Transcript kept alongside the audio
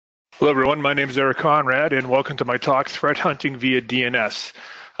Hello everyone, my name is Eric Conrad and welcome to my talk, Threat Hunting via DNS.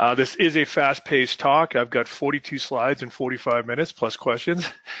 This is a fast-paced talk. I've got 42 slides in 45 minutes plus questions.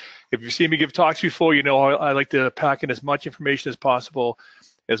 If you've seen me give talks before, you know I like to pack in as much information as possible,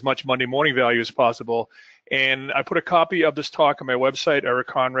 as much Monday morning value as possible. And I put a copy of this talk on my website,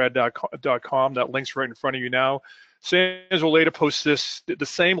 ericconrad.com. That link's right in front of you now. SANS will later post this. The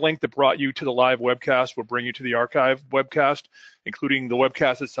same link that brought you to the live webcast will bring you to the archive webcast, including the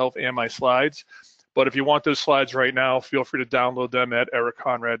webcast itself and my slides. But if you want those slides right now, feel free to download them at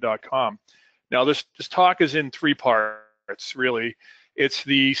ericconrad.com. Now, this talk is in three parts, really. It's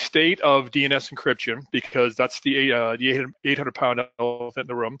the state of DNS encryption, because that's the 800-pound elephant in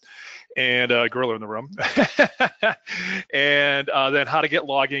the room, and gorilla in the room. And then how to get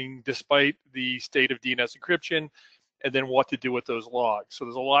logging despite the state of DNS encryption, and then what to do with those logs. So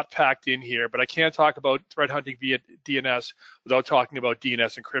there's a lot packed in here, but I can't talk about threat hunting via DNS without talking about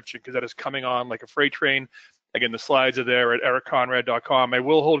DNS encryption, because that is coming on like a freight train. Again, the slides are there at ericconrad.com. I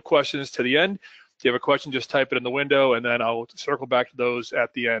will hold questions to the end. If you have a question, just type it in the window, and then I'll circle back to those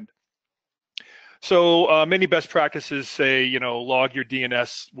at the end. So many best practices say, log your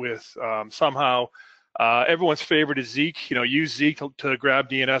DNS with somehow. Everyone's favorite is Zeek. Use Zeek to grab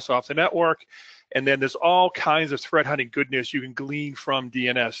DNS off the network. And then there's all kinds of threat hunting goodness you can glean from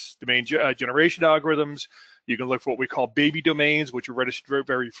DNS. Domain generation algorithms. You can look for what we call baby domains, which were registered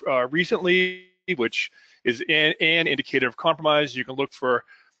very recently, which is an indicator of compromise. You can look for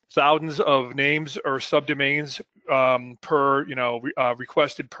thousands of names or subdomains per,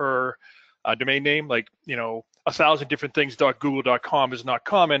 requested per domain name. Like, 1,000 different things.google.com is not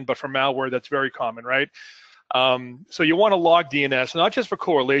common, but for malware, that's very common, right? So you want to log DNS, not just for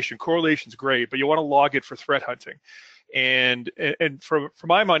correlation. Correlation's great, but you want to log it for threat hunting. And for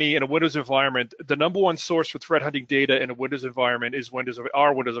my money, in a Windows environment, the number one source for threat hunting data in a Windows environment is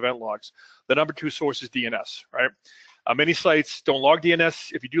our Windows event logs. The number two source is DNS, right? Many sites don't log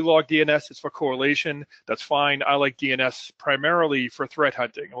DNS. If you do log DNS, it's for correlation. That's fine. I like DNS primarily for threat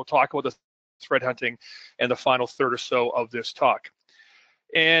hunting. And we'll talk about the threat hunting in the final third or so of this talk.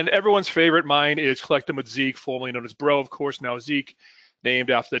 And everyone's favorite, mine, is collect them with Zeek, formerly known as Bro, of course, now Zeek,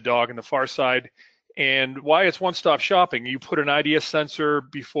 named after the dog on the far side. And why it's one-stop shopping. You put an IDS sensor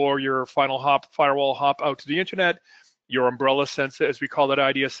before your firewall hop out to the internet, your umbrella sensor, as we call that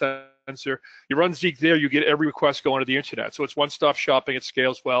IDS sensor. You run Zeek there, you get every request going to the internet. So it's one-stop shopping, it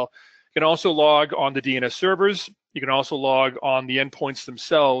scales well. You can also log on the DNS servers. You can also log on the endpoints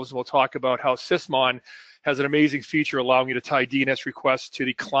themselves. We'll talk about how Sysmon has an amazing feature allowing you to tie DNS requests to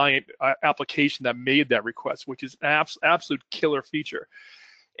the client application that made that request, which is an absolute killer feature.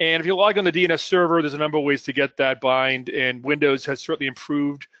 And if you log on the DNS server, there's a number of ways to get that bind, and Windows has certainly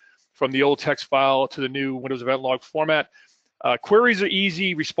improved from the old text file to the new Windows event log format. Queries are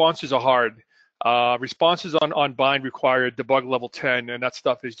easy, responses are hard. Responses on bind require debug level 10, and that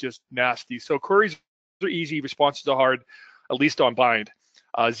stuff is just nasty. So queries are easy, responses are hard, at least on bind.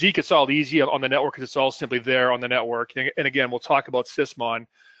 Zeek, it's all easy on the network because it's all simply there on the network. And again, we'll talk about Sysmon.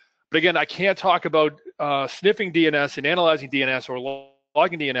 But again, I can't talk about sniffing DNS and analyzing DNS or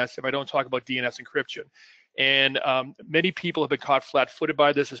logging DNS if I don't talk about DNS encryption. And many people have been caught flat-footed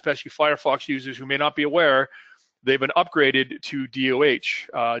by this, especially Firefox users who may not be aware. They've been upgraded to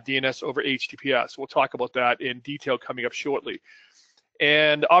DOH, DNS over HTTPS. We'll talk about that in detail coming up shortly.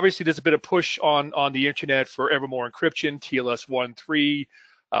 And obviously, there's a bit of push on the internet for ever more encryption, TLS 1.3,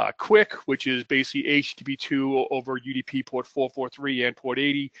 Quick, which is basically HTTP2 over UDP port 443 and port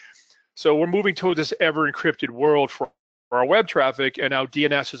 80. So we're moving toward this ever encrypted world for our web traffic, and now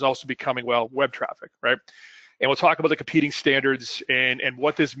DNS is also becoming, web traffic, right? And we'll talk about the competing standards and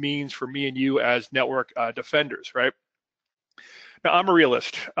what this means for me and you as network defenders, right? Now, I'm a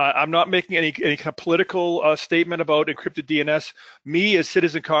realist. I'm not making any kind of political statement about encrypted DNS. Me, as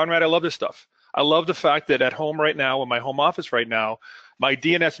Citizen Conrad, I love this stuff. I love the fact that at home right now, in my home office right now, my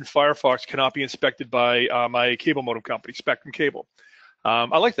DNS in Firefox cannot be inspected by my cable modem company, Spectrum Cable.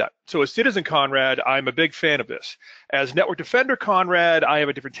 I like that. So as Citizen Conrad, I'm a big fan of this. As Network Defender Conrad, I have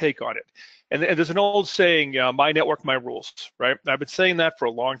a different take on it. And there's an old saying, my network, my rules, right? I've been saying that for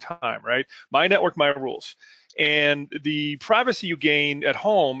a long time, right? My network, my rules. And the privacy you gain at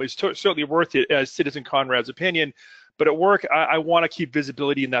home is certainly worth it, as Citizen Conrad's opinion. But at work, I want to keep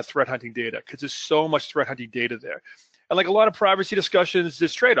visibility in that threat hunting data, because there's so much threat hunting data there. And like a lot of privacy discussions,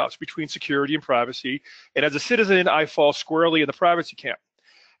 there's trade-offs between security and privacy. And as a citizen, I fall squarely in the privacy camp.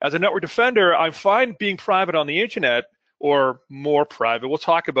 As a network defender, I'm fine being private on the internet, or more private. We'll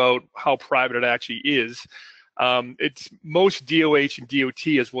talk about how private it actually is. It's most DOH and DOT,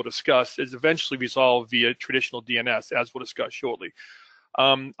 as we'll discuss, is eventually resolved via traditional DNS, as we'll discuss shortly.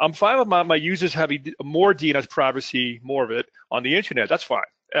 I'm fine with my users having more DNS privacy, more of it on the internet. That's fine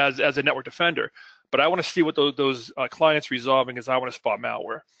as a network defender. But I want to see what those clients resolving is I want to spot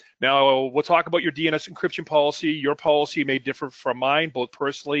malware. Now, we'll talk about your DNS encryption policy. Your policy may differ from mine, both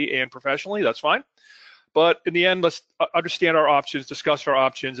personally and professionally. That's fine. But in the end, let's understand our options, discuss our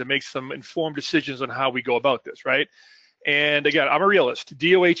options, and make some informed decisions on how we go about this, right? And again, I'm a realist.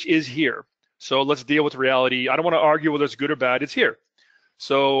 DOH is here. So let's deal with reality. I don't want to argue whether it's good or bad. It's here.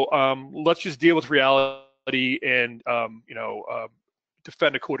 So let's just deal with reality and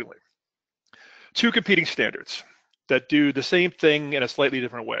defend accordingly. Two competing standards that do the same thing in a slightly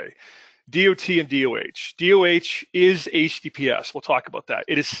different way. DOT and DOH. DOH is HTTPS. We'll talk about that.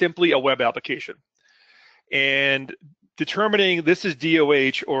 It is simply a web application. And determining this is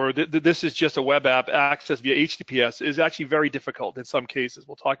DOH or this is just a web app accessed via HTTPS is actually very difficult in some cases.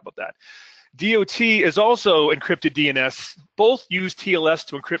 We'll talk about that. DOT is also encrypted DNS. Both use TLS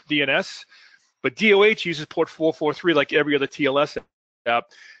to encrypt DNS, but DOH uses port 443 like every other TLS app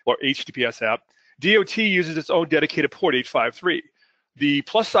or HTTPS app. DOT uses its own dedicated port 853. The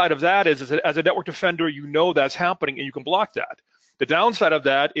plus side of that is as a network defender, you know that's happening and you can block that. The downside of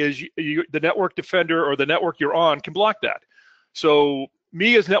that is the network defender or the network you're on can block that. So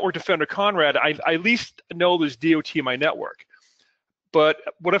me as network defender Conrad, I at least know there's DOT in my network. But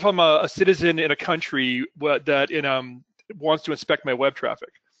what if I'm a citizen in a country that wants to inspect my web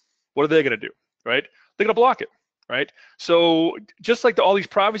traffic? What are they going to do, right? They're going to block it, right? So just like all these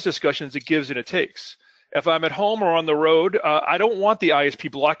privacy discussions, it gives and it takes. If I'm at home or on the road, I don't want the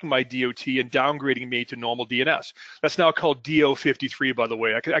ISP blocking my DOT and downgrading me to normal DNS. That's now called DO53, by the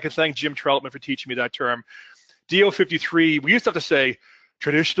way. I can thank Jim Troutman for teaching me that term. DO53, we used to have to say,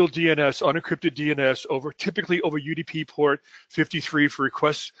 traditional DNS, unencrypted DNS, typically over UDP port 53 for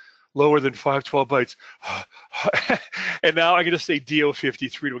requests lower than 512 bytes. And now I can just say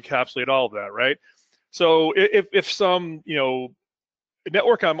DO53 to encapsulate all of that, right? So if some,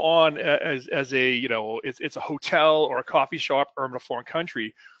 network I'm on as a, it's a hotel or a coffee shop or in a foreign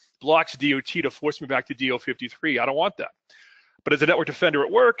country blocks DOT to force me back to DO53, I don't want that. But as a network defender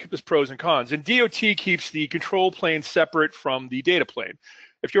at work, there's pros and cons. And DOT keeps the control plane separate from the data plane.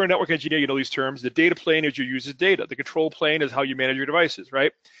 If you're a network engineer, you know these terms. The data plane is your user's data. The control plane is how you manage your devices,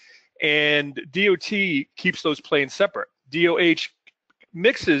 right? And DOT keeps those planes separate. DOH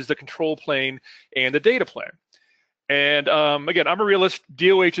mixes the control plane and the data plane. And again, I'm a realist.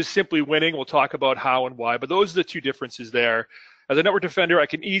 DOH is simply winning. We'll talk about how and why, but those are the two differences there. As a network defender, I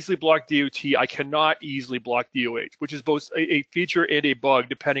can easily block DOT. I cannot easily block DOH, which is both a feature and a bug,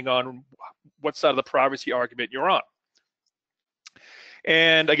 depending on what side of the privacy argument you're on.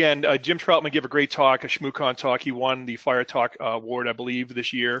 And again, Jim Troutman gave a great talk, a ShmooCon talk. He won the Fire Talk Award, I believe,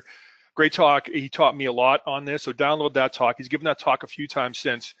 this year. Great talk. He taught me a lot on this, so download that talk. He's given that talk a few times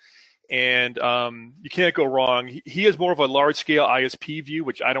since. And you can't go wrong. He has more of a large-scale ISP view,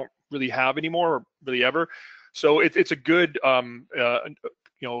 which I don't really have anymore, or really ever. So it's a good,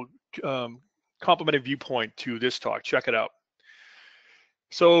 complementary viewpoint to this talk. Check it out.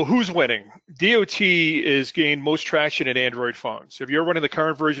 So who's winning? DOT is gained most traction in Android phones. If you're running the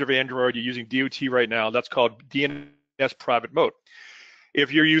current version of Android, you're using DOT right now. That's called DNS private mode.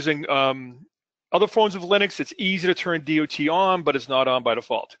 If you're using other phones of Linux, it's easy to turn DOT on, but it's not on by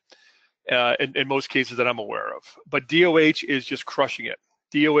default. In most cases that I'm aware of. But DOH is just crushing it.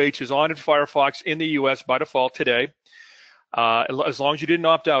 DOH is on in Firefox in the US by default today. As long as you didn't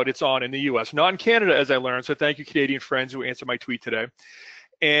opt out, it's on in the US. Not in Canada, as I learned, so thank you, Canadian friends who answered my tweet today.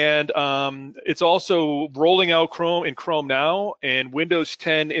 And it's also rolling out in Chrome now, and Windows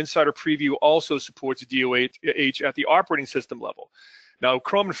 10 Insider Preview also supports DOH at the operating system level. Now,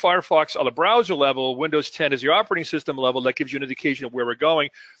 Chrome and Firefox are the browser level. Windows 10 is the operating system level. That gives you an indication of where we're going.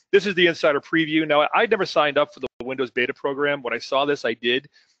 This is the Insider Preview. Now, I never signed up for the Windows beta program. When I saw this, I did.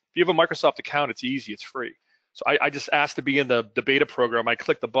 If you have a Microsoft account, it's easy. It's free. So I just asked to be in the beta program. I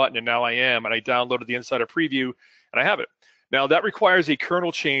clicked the button, and now I am. And I downloaded the Insider Preview, and I have it. Now, that requires a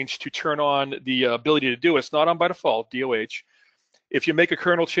kernel change to turn on the ability to do it. It's not on by default, DOH. If you make a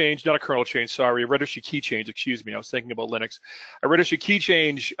kernel change, not a kernel change, sorry, a registry key change, excuse me, I was thinking about Linux. A registry key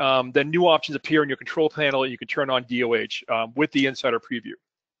change, then new options appear in your control panel, and you can turn on DOH with the Insider Preview.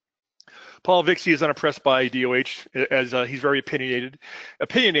 Paul Vixie is unimpressed by DOH as he's very opinionated,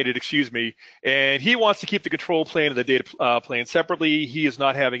 excuse me, and he wants to keep the control plane and the data plane separately. He is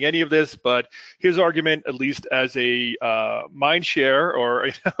not having any of this, but his argument, at least as a mind share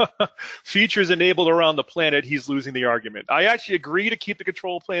or features enabled around the planet, he's losing the argument. I actually agree to keep the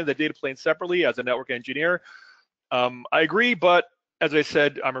control plane and the data plane separately as a network engineer. I agree, but as I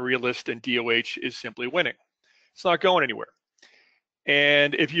said, I'm a realist, and DOH is simply winning. It's not going anywhere.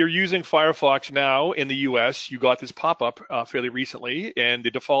 And if you're using Firefox now in the US, you got this pop-up fairly recently, and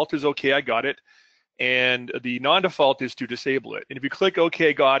the default is okay, I got it. And the non-default is to disable it. And if you click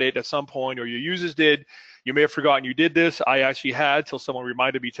OK, got it at some point, or your users did, you may have forgotten you did this. I actually had till someone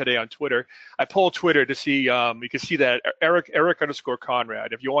reminded me today on Twitter. I polled Twitter to see, you can see that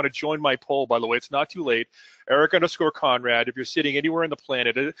Eric_Conrad. If you want to join my poll, by the way, it's not too late. Eric_Conrad, if you're sitting anywhere on the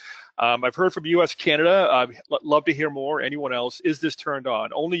planet, I've heard from US, Canada, I'd love to hear more. Anyone else, is this turned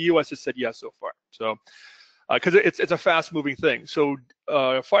on? Only US has said yes so far. So, because it's a fast-moving thing. So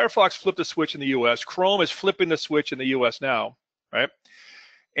Firefox flipped the switch in the US. Chrome is flipping the switch in the US now, right?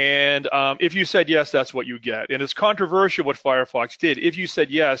 And if you said yes, that's what you get. And it's controversial what Firefox did. If you said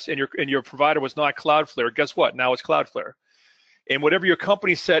yes and your provider was not Cloudflare, guess what? Now it's Cloudflare. And whatever your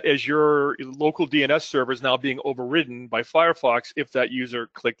company set as your local DNS server is now being overridden by Firefox if that user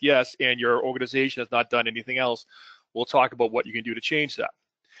clicked yes and your organization has not done anything else. We'll talk about what you can do to change that.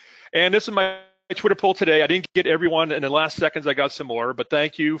 And this is my Twitter poll today. I didn't get everyone in the last seconds. I got some more, but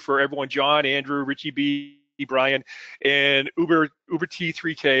thank you for everyone. John, Andrew, Richie B, Brian, and Uber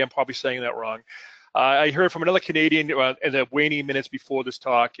T3K. I'm probably saying that wrong. I heard from another Canadian in the waning minutes before this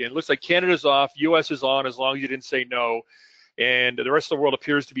talk, and it looks like Canada's off, US is on, as long as you didn't say no, and the rest of the world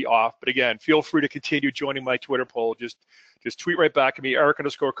appears to be off. But again, feel free to continue joining my Twitter poll. Just tweet right back at me,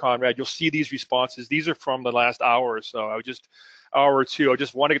 Eric_Conrad. You'll see these responses. These are from the last hour or so. Hour or two. I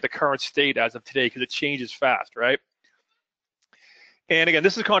just want to get the current state as of today because it changes fast, right? And again,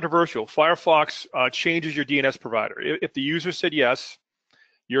 this is controversial. Firefox changes your DNS provider. If the user said yes,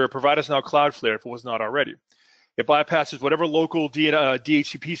 your provider is now Cloudflare if it was not already. It bypasses whatever local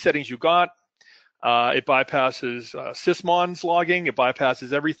DHCP settings you got. It bypasses sysmons logging. It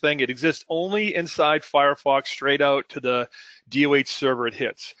bypasses everything. It exists only inside Firefox, straight out to the DOH server it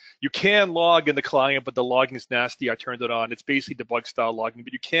hits. You can log in the client, but the logging is nasty. I turned it on. It's basically debug style logging,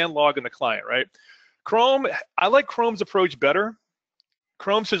 but you can log in the client, right? Chrome, I like Chrome's approach better.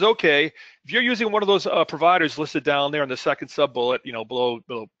 Chrome says, okay, if you're using one of those providers listed down there in the second sub-bullet, below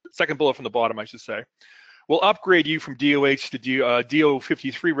second bullet from the bottom, I should say, we'll upgrade you from DOH to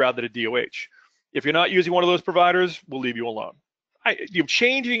DO53 rather than DOH. If you're not using one of those providers, we'll leave you alone.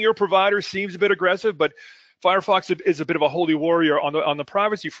 Changing your provider seems a bit aggressive, but Firefox is a bit of a holy warrior on the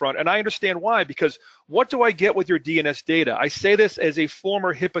privacy front, and I understand why, because what do I get with your DNS data? I say this as a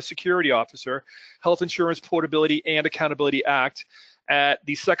former HIPAA security officer, Health Insurance Portability and Accountability Act, at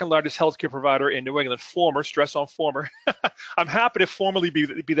the second largest healthcare provider in New England, former, stress on former. I'm happy to formerly be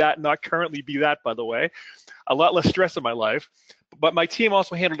that, not currently be that, by the way. A lot less stress in my life. But my team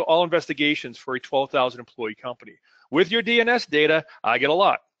also handled all investigations for a 12,000 employee company. With your DNS data, I get a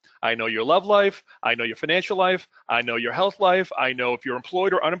lot. I know your love life, I know your financial life, I know your health life, I know if you're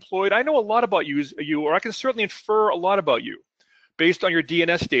employed or unemployed. I know a lot about you, or I can certainly infer a lot about you based on your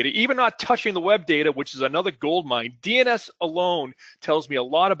DNS data, even not touching the web data, which is another gold mine. DNS alone tells me a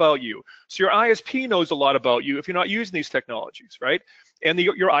lot about you. So your ISP knows a lot about you if you're not using these technologies, right? And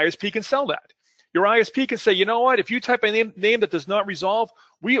your ISP can sell that. Your ISP can say, you know what, if you type a name that does not resolve,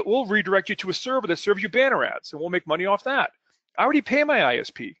 we'll redirect you to a server that serves you banner ads, and we'll make money off that. I already pay my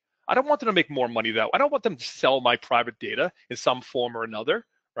ISP. I don't want them to make more money that way. I don't want them to sell my private data in some form or another,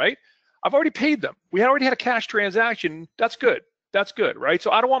 right? I've already paid them. We already had a cash transaction. That's good. That's good, right?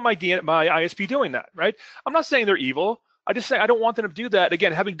 So I don't want my ISP doing that, right? I'm not saying they're evil. I just say I don't want them to do that.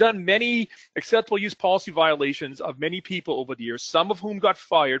 Again, having done many acceptable use policy violations of many people over the years, some of whom got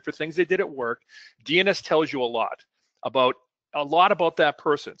fired for things they did at work, DNS tells you a lot about that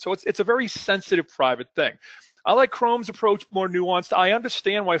person. So it's a very sensitive private thing. I like Chrome's approach more nuanced. I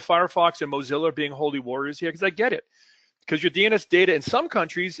understand why Firefox and Mozilla are being holy warriors here, because I get it. Because your DNS data in some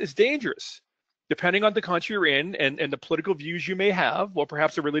countries is dangerous. Depending on the country you're in and the political views you may have, or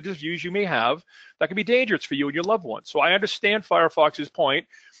perhaps the religious views you may have, that can be dangerous for you and your loved ones. So I understand Firefox's point,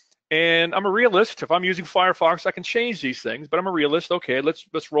 and I'm a realist. If I'm using Firefox, I can change these things, but I'm a realist. Okay,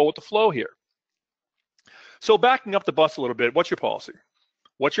 let's roll with the flow here. So backing up the bus a little bit, what's your policy?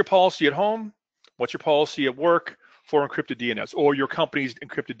 What's your policy at home? What's your policy at work for encrypted DNS, or your company's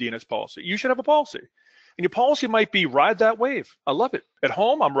encrypted DNS policy? You should have a policy. And your policy might be ride that wave. I love it. At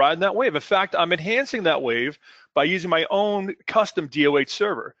home, I'm riding that wave. In fact, I'm enhancing that wave by using my own custom DOH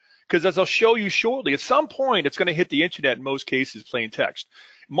server. Because as I'll show you shortly, at some point, it's going to hit the internet in most cases, plain text.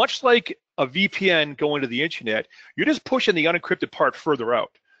 Much like a VPN going to the internet, you're just pushing the unencrypted part further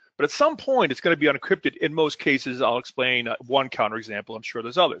out. But at some point, it's going to be unencrypted in most cases. I'll explain one counterexample. I'm sure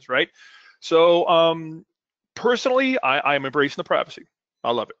there's others, right? So personally, I am embracing the privacy.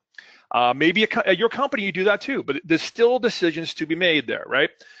 I love it. Maybe your company, you do that too, but there's still decisions to be made there, right?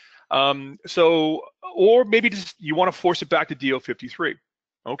 Or maybe just you want to force it back to DO53.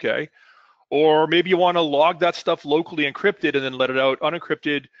 Okay. Or maybe you want to log that stuff locally encrypted and then let it out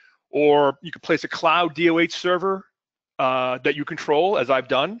unencrypted. Or you could place a cloud DOH server that you control, as I've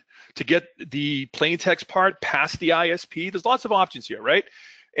done, to get the plain text part past the ISP. There's lots of options here, right?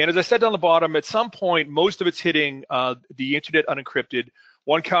 And as I said down the bottom, at some point, most of it's hitting the internet unencrypted.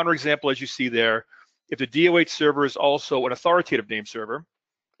 One counterexample, as you see there, if the DOH server is also an authoritative name server,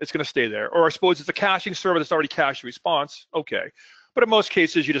 it's going to stay there. Or I suppose it's a caching server that's already cached a response. Okay. But in most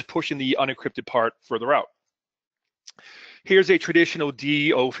cases, you're just pushing the unencrypted part further out. Here's a traditional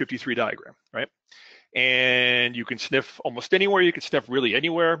DO53 diagram, right? And you can sniff almost anywhere. You can sniff really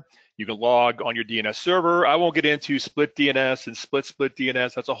anywhere. You can log on your DNS server. I won't get into split DNS and split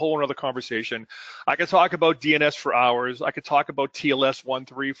DNS. That's a whole other conversation. I could talk about DNS for hours. I could talk about TLS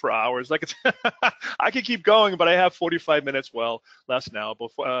 1.3 for hours. I could keep going, but I have 45 minutes, well, less now,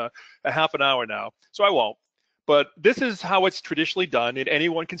 before, a half an hour now, so I won't. But this is how it's traditionally done, and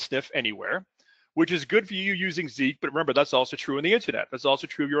anyone can sniff anywhere, which is good for you using Zeek, but remember, that's also true in the internet. That's also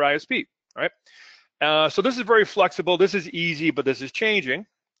true of your ISP, right? So this is very flexible. This is easy, but this is changing.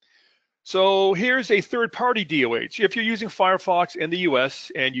 So here's a third-party DOH. If you're using Firefox in the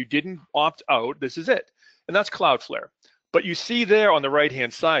US and you didn't opt out, this is it. And that's Cloudflare. But you see there on the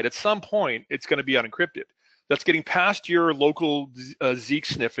right-hand side, at some point, it's going to be unencrypted. That's getting past your local Zeek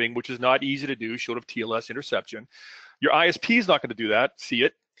sniffing, which is not easy to do, short of TLS interception. Your ISP is not going to do that, see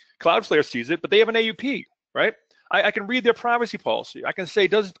it. Cloudflare sees it, but they have an AUP, right? I can read their privacy policy. I can say,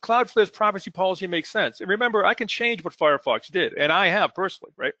 does Cloudflare's privacy policy make sense? And remember, I can change what Firefox did, and I have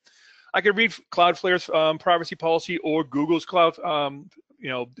personally, right? I can read Cloudflare's privacy policy or Google's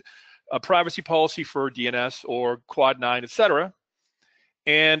privacy policy for DNS or Quad 9, etc.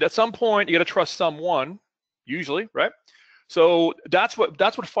 And at some point, you got to trust someone, usually, right? So that's what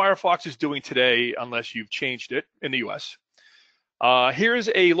Firefox is doing today, unless you've changed it in the US. Here's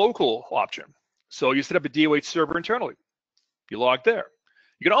a local option. So you set up a DOH server internally. You log there.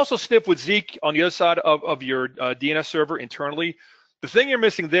 You can also sniff with Zeek on the other side of your DNS server internally. The thing you're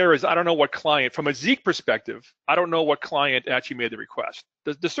missing there is I don't know what client, from a Zeek perspective, I don't know what client actually made the request.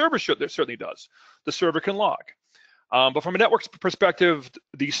 The server certainly does. The server can log. But from a network perspective,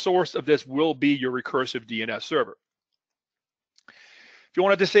 the source of this will be your recursive DNS server. If you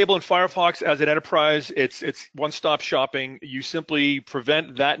want to disable in Firefox as an enterprise, it's one-stop shopping. You simply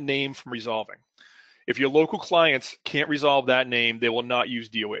prevent that name from resolving. If your local clients can't resolve that name, they will not use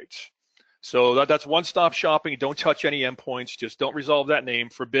DOH. So that's one-stop shopping. Don't touch any endpoints. Just don't resolve that name.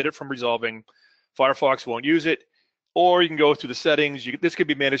 Forbid it from resolving. Firefox won't use it. Or you can go through the settings. This could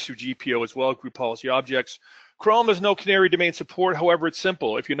be managed through GPO as well, group policy objects. Chrome has no canary domain support. However, it's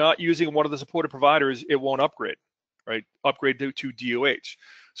simple. If you're not using one of the supported providers, it won't upgrade, right? Upgrade to DOH.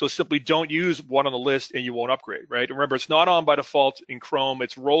 So simply don't use one on the list and you won't upgrade, right? Remember, it's not on by default in Chrome.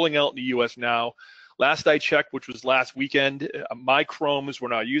 It's rolling out in the US now. Last I checked, which was last weekend, my Chromes were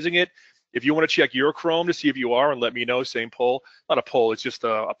not using it. If you want to check your Chrome to see if you are and let me know, same poll. Not a poll, it's just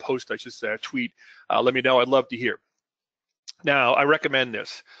a post, I should say, a tweet. Let me know, I'd love to hear. Now, I recommend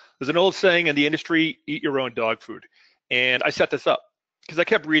this. There's an old saying in the industry, eat your own dog food. And I set this up because I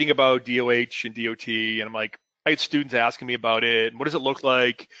kept reading about DOH and DOT, and I'm like, I had students asking me about it. What does it look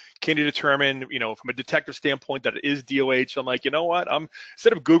like? Can you determine, from a detective standpoint that it is DOH? I'm like, you know what?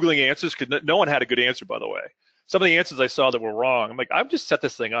 Instead of Googling answers, because no one had a good answer, by the way. Some of the answers I saw that were wrong. I'm like, I've just set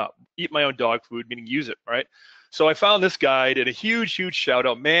this thing up. Eat my own dog food, meaning use it, right? So I found this guide and a huge, huge shout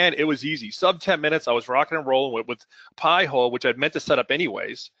out. Man, it was easy. Sub 10 minutes, I was rocking and rolling with Pi-hole, which I'd meant to set up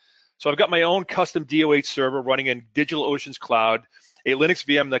anyways. So I've got my own custom DOH server running in DigitalOcean's cloud, a Linux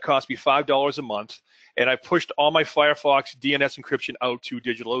VM that cost me $5 a month. And I pushed all my Firefox DNS encryption out to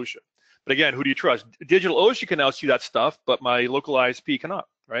DigitalOcean. But again, who do you trust? DigitalOcean can now see that stuff, but my local ISP cannot,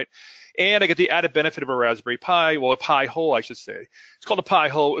 right? And I get the added benefit of a Raspberry Pi, well, a Pi-hole, I should say. It's called a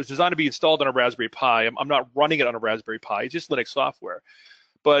Pi-hole. It's designed to be installed on a Raspberry Pi. I'm not running it on a Raspberry Pi. It's just Linux software.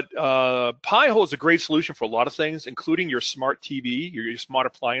 But Pi-hole is a great solution for a lot of things, including your smart TV, your smart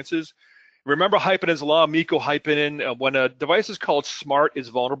appliances. Remember Hyphen's law, Mikko Hyppinen, when a device is called smart, it's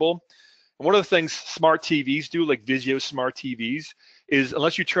vulnerable. And one of the things smart TVs do, like Vizio smart TVs, is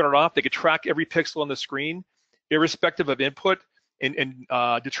unless you turn it off, they can track every pixel on the screen, irrespective of input, and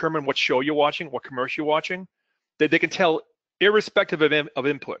determine what show you're watching, what commercial you're watching. They can tell irrespective of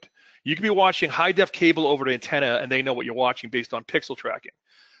input. You can be watching high-def cable over the antenna, and they know what you're watching based on pixel tracking.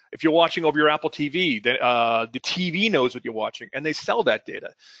 If you're watching over your Apple TV, the TV knows what you're watching, and they sell that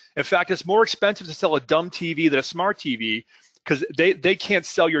data. In fact, it's more expensive to sell a dumb TV than a smart TV because they can't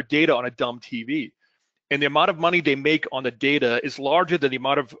sell your data on a dumb TV. and the amount of money they make on the data is larger than the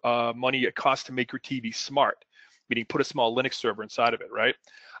amount of money it costs to make your TV smart, meaning put a small Linux server inside of it, right?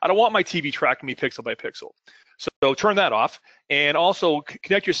 I don't want my TV tracking me pixel by pixel. So turn that off, and also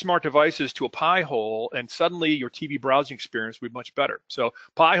connect your smart devices to a Pi-hole, and suddenly your TV browsing experience will be much better. So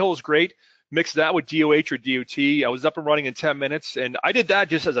Pi-hole is great. Mix that with DOH or DOT. I was up and running in 10 minutes, and I did that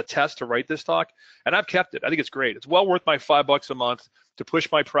just as a test to write this talk, and I've kept it. I think it's great. It's well worth my $5 a month to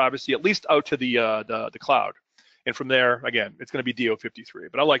push my privacy at least out to the cloud. And from there, again, it's going to be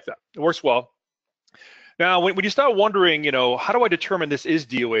DO53, but I like that. It works well. Now, when you start wondering, how do I determine this is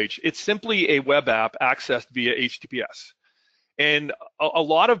DOH? It's simply a web app accessed via HTTPS. And a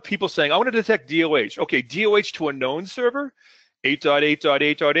lot of people saying, I want to detect DOH. Okay, DOH to a known server,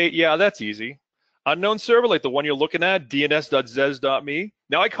 8.8.8.8, yeah, that's easy. Unknown server, like the one you're looking at, dns.zez.me.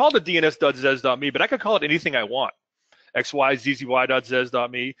 Now, I called it dns.zez.me, but I could call it anything I want.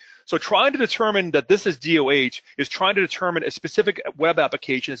 xyzzy.zez.me. So trying to determine that this is DOH is trying to determine a specific web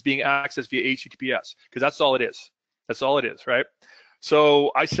application is being accessed via HTTPS, because that's all it is. That's all it is, right?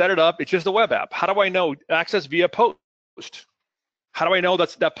 So I set it up. It's just a web app. How do I know? Access via post. How do I know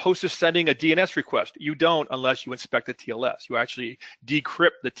that post is sending a DNS request? You don't unless you inspect the TLS. You actually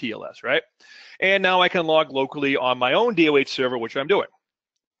decrypt the TLS, right? And now I can log locally on my own DOH server, which I'm doing.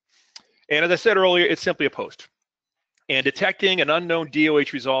 And as I said earlier, it's simply a post. And detecting an unknown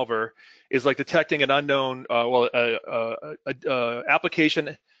DOH resolver is like detecting an unknown, application,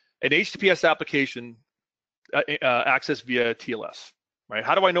 an HTTPS application accessed via TLS, right?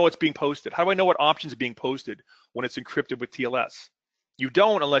 How do I know it's being posted? How do I know what options are being posted when it's encrypted with TLS? You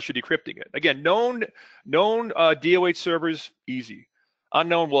don't unless you're decrypting it. Again, known DOH servers, easy.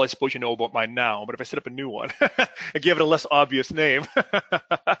 Unknown, well, I suppose you know about mine now, but if I set up a new one and give it a less obvious name,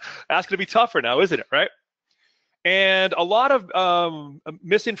 that's going to be tougher now, isn't it, right? And a lot of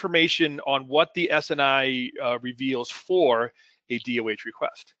misinformation on what the SNI reveals for a DOH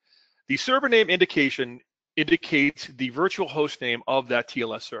request. The server name indication indicates the virtual host name of that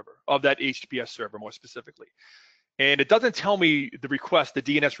TLS server, of that HTTPS server more specifically. And it doesn't tell me the request, the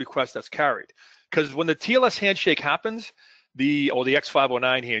DNS request that's carried. Because when the TLS handshake happens, or the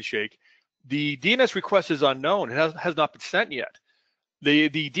X509 handshake, the DNS request is unknown. It has not been sent yet. The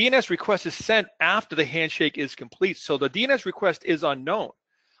DNS request is sent after the handshake is complete, so the DNS request is unknown.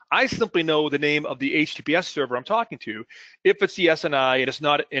 I simply know the name of the HTTPS server I'm talking to. If it's the SNI and it's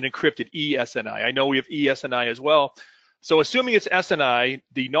not an encrypted ESNI, I know we have ESNI as well. So assuming it's SNI,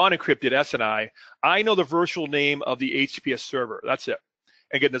 the non-encrypted SNI, I know the virtual name of the HTTPS server. That's it.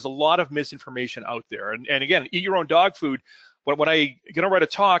 Again, there's a lot of misinformation out there. And again, eat your own dog food. When I gonna write a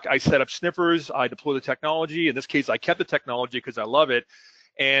talk, I set up sniffers, I deploy the technology. In this case, I kept the technology because I love it.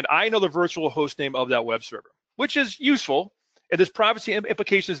 And I know the virtual host name of that web server, which is useful. And there's privacy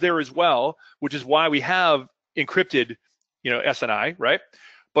implications there as well, which is why we have encrypted, SNI, right?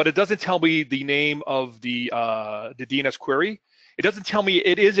 But it doesn't tell me the name of the DNS query. It doesn't tell me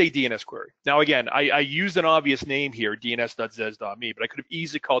it is a DNS query. Now, again, I used an obvious name here, dns.zez.me, but I could have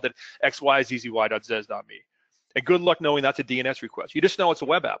easily called it xyzzy.zez.me. And good luck knowing that's a DNS request. You just know it's a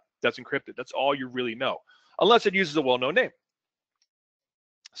web app that's encrypted. That's all you really know, unless it uses a well-known name.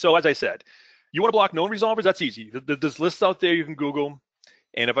 So as I said, you want to block known resolvers? That's easy. There's lists out there you can Google.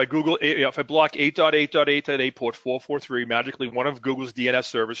 And if I block 8.8.8.8 port 443, magically one of Google's DNS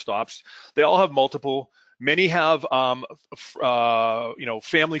servers stops. They all have multiple. Many have,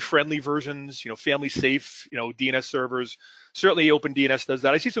 family-friendly versions, family-safe, DNS servers. Certainly OpenDNS does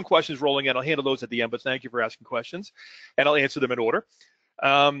that. I see some questions rolling in. I'll handle those at the end, but thank you for asking questions, and I'll answer them in order.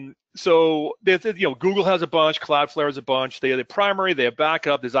 So Google has a bunch, Cloudflare has a bunch. They have the primary, they have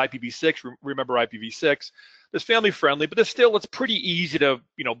backup. There's IPv6. Remember IPv6. There's family-friendly, but it's pretty easy to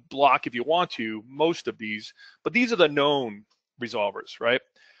block if you want to. Most of these, but these are the known resolvers, right?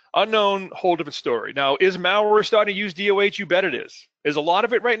 Unknown, whole different story. Now, is malware starting to use DOH? You bet it is. Is a lot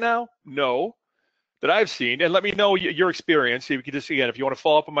of it right now? No. That I've seen, and let me know your experience. If you can just, again, if you want to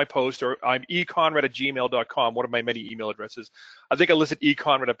follow up on my post, or I'm econrad@gmail.com, one of my many email addresses. I think I listed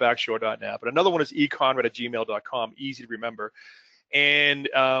econrad@backshore.net, but another one is econrad@gmail.com, easy to remember. And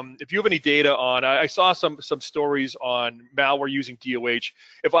if you have any data on, I saw some stories on malware using DOH.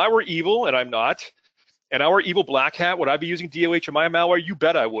 If I were evil, and I'm not, and I were evil black hat, would I be using DOH in my malware? You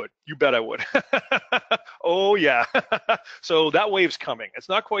bet I would. You bet I would. Oh, yeah. So that wave's coming. It's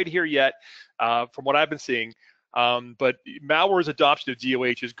not quite here yet, from what I've been seeing. But malware's adoption of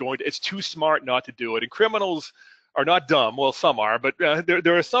DOH it's too smart not to do it. And criminals are not dumb. Well, some are, but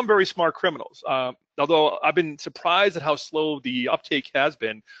there are some very smart criminals. Although I've been surprised at how slow the uptake has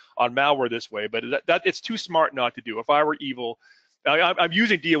been on malware this way, but it's too smart not to do. If I were evil, I'm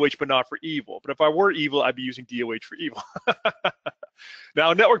using DOH, but not for evil. But if I were evil, I'd be using DOH for evil.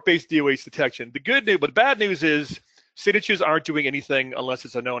 Now, network-based DOH detection. The good news, but the bad news is signatures aren't doing anything unless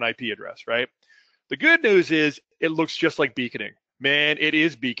it's a known IP address, right? The good news is it looks just like beaconing. Man, it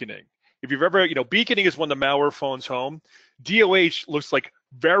is beaconing. If you've ever, beaconing is when the malware phone's home. DOH looks like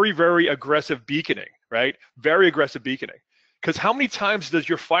very, very aggressive beaconing, right? Very aggressive beaconing. Because how many times does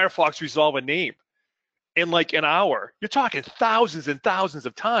your Firefox resolve a name? In like an hour. You're talking thousands and thousands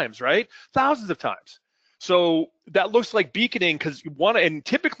of times, right? Thousands of times. So that looks like beaconing because you want to, and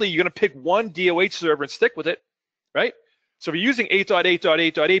typically you're going to pick one DOH server and stick with it, right? So if you're using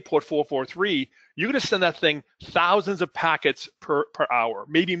 8.8.8.8 port 443, you're going to send that thing thousands of packets per hour,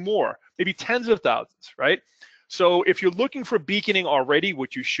 maybe more, maybe tens of thousands, right? So if you're looking for beaconing already,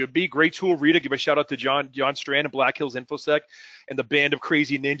 which you should be, great tool, Rita, give a shout out to John Strand and Black Hills InfoSec and the band of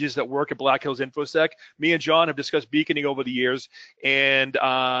crazy ninjas that work at Black Hills InfoSec. Me and John have discussed beaconing over the years, and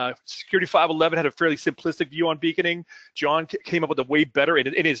Security 511 had a fairly simplistic view on beaconing. John came up with a way better,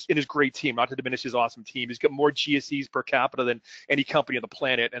 in his great team, not to diminish his awesome team. He's got more GSEs per capita than any company on the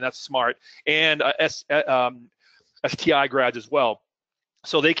planet, and that's smart, and STI grads as well.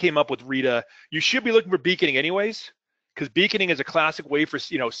 So they came up with Rita. You should be looking for beaconing anyways, because beaconing is a classic way for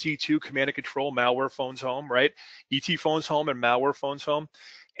C2, command and control, malware phones home, right? ET phones home and malware phones home.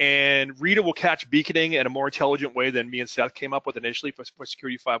 And Rita will catch beaconing in a more intelligent way than me and Seth came up with initially for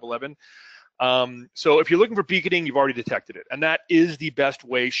Security 511. So if you're looking for beaconing, you've already detected it. And that is the best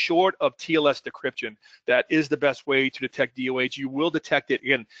way, short of TLS decryption. That is the best way to detect DOH. You will detect it.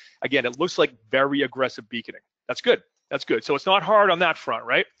 Again, it looks like very aggressive beaconing. That's good. That's good. So it's not hard on that front,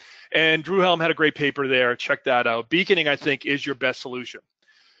 right? And Drew Helm had a great paper there. Check that out. Beaconing, I think, is your best solution.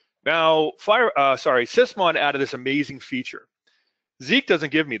 Now, Sysmon added this amazing feature. Zeek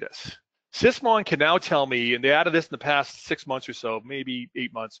doesn't give me this. Sysmon can now tell me, and they added this in the past 6 months or so, maybe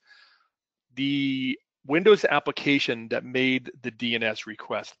 8 months, the Windows application that made the DNS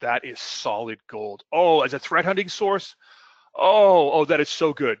request. That is solid gold. Oh, as a threat hunting source, oh, that is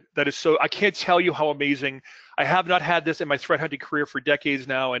so good. That is so, I can't tell you how amazing. I have not had this in my threat hunting career for decades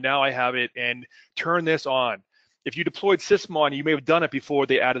now, and now I have it, and turn this on. If you deployed Sysmon, you may have done it before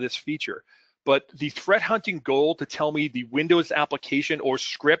they added this feature, but the threat hunting goal to tell me the Windows application or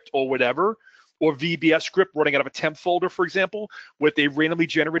script or whatever, or VBS script running out of a temp folder, for example, with a randomly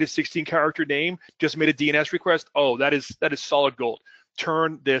generated 16-character name, just made a DNS request, oh, that is solid gold.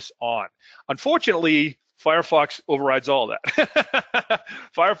 Turn this on. Unfortunately, Firefox overrides all that.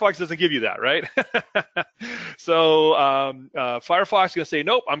 Firefox doesn't give you that, right? So Firefox is going to say,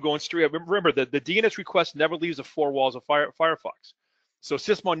 nope, I'm going straight. Remember, the DNS request never leaves the four walls of Firefox. So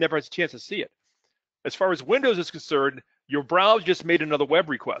Sysmon never has a chance to see it. As far as Windows is concerned, your browser just made another web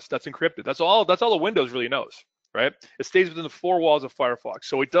request. That's encrypted. That's all the Windows really knows, right? It stays within the four walls of Firefox.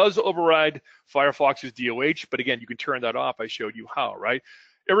 So it does override Firefox's DOH, but again, you can turn that off. I showed you how, right?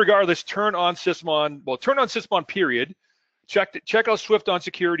 Irregardless, turn on Sysmon, well, turn on Sysmon period. Check out Swift on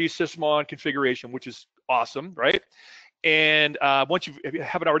security, Sysmon configuration, which is awesome, right? And once if you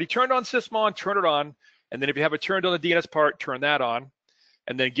haven't already turned on Sysmon, turn it on. And then if you have it turned on the DNS part, turn that on.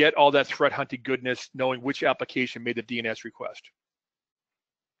 And then get all that threat hunting goodness, knowing which application made the DNS request.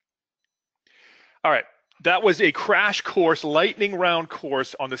 All right, that was a crash course, lightning round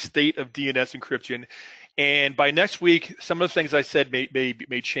course on the state of DNS encryption. And by next week, some of the things I said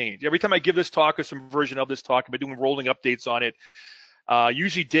may change. Every time I give this talk or some version of this talk, I've been doing rolling updates on it.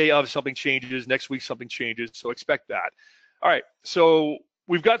 Usually day of something changes, next week something changes, so expect that. All right, so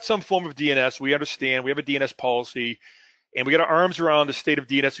we've got some form of DNS. We understand, we have a DNS policy, and we got our arms around the state of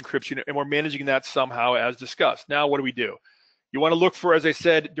DNS encryption, and we're managing that somehow as discussed. Now, what do? You want to look for, as I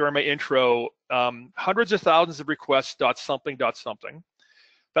said during my intro, hundreds of thousands of requests, .something.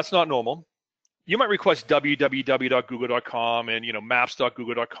 That's not normal. You might request www.google.com and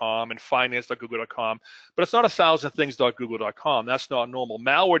maps.google.com and finance.google.com, but it's not 1,000things.google.com. That's not normal.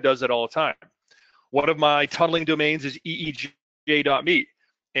 Malware does that all the time. One of my tunneling domains is eej.me.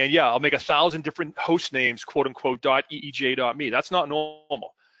 And yeah, I'll make 1,000 different host names, quote unquote, .eej.me. That's not normal.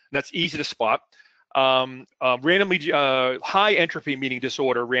 And that's easy to spot. Randomly, high entropy, meaning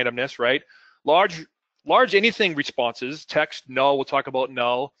disorder, randomness, right? Large anything responses, text, null, we'll talk about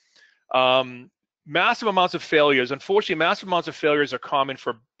null. Massive amounts of failures. Unfortunately, massive amounts of failures are common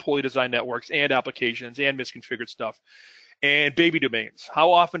for poorly designed networks and applications and misconfigured stuff. And baby domains.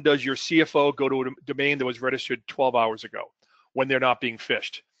 How often does your CFO go to a domain that was registered 12 hours ago when they're not being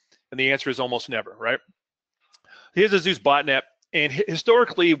phished? And the answer is almost never, right? Here's a Zeus botnet. And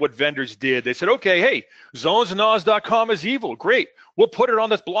historically, what vendors did, they said, okay, hey, zonesnos.com is evil. Great. We'll put it on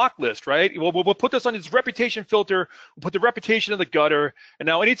this block list, right? We'll put this on this reputation filter. We'll put the reputation in the gutter. And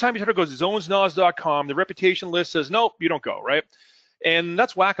now anytime you try to go to zonesnos.com, the reputation list says, nope, you don't go, right? And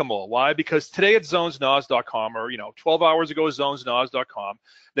that's whack-a-mole. Why? Because today it's zonesnos.com, or 12 hours ago it's zonesnos.com.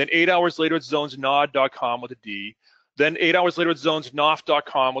 Then 8 hours later it's zonesnod.com with a D. Then 8 hours later it's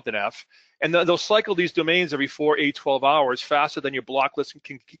zonesnof.com with an F. And they'll cycle these domains every 4, 8, 12 hours faster than your block list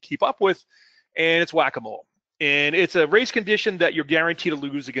can keep up with, and it's whack-a-mole. And it's a race condition that you're guaranteed to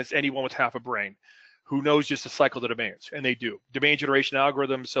lose against anyone with half a brain who knows just to cycle the domains, and they do. Domain generation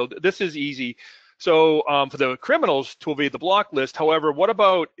algorithms, so this is easy. So for the criminals to evade the block list, however, what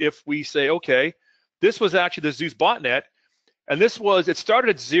about if we say, okay, this was actually the Zeus botnet, and it started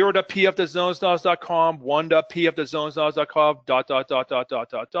at 0.pf.zonesnos.com,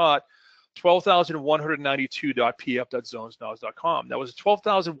 1.pf.zonesnos.com, ... 12,192.pf.zonesnos.com. That was the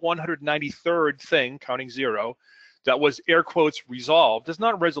 12,193rd thing, counting 0, that was air quotes resolved. It's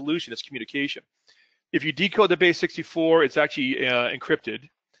not resolution, it's communication. If you decode the base 64, it's actually encrypted.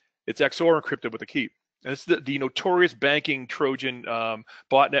 It's XOR encrypted with a key. And it's the notorious banking Trojan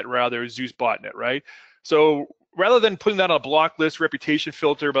botnet, rather, Zeus botnet, right? So rather than putting that on a block list reputation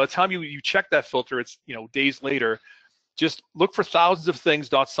filter, by the time you check that filter, it's days later. Just look for thousands of things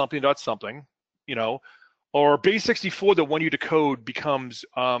 .something, or base 64, that when you decode becomes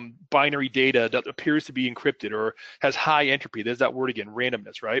binary data that appears to be encrypted or has high entropy. There's that word again,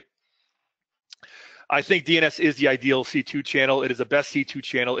 randomness, right? I think DNS is the ideal C2 channel. It is the best C2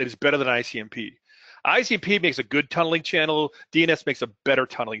 channel. It is better than ICMP. ICMP makes a good tunneling channel. DNS makes a better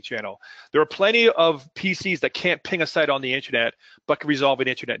tunneling channel. There are plenty of PCs that can't ping a site on the internet, but can resolve an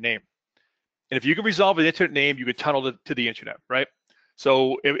internet name. And if you can resolve an internet name, you can tunnel to the internet, right?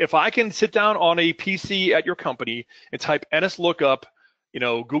 So if I can sit down on a PC at your company and type nslookup,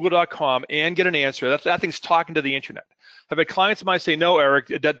 google.com, and get an answer, that thing's talking to the internet. I've had clients of mine say, no,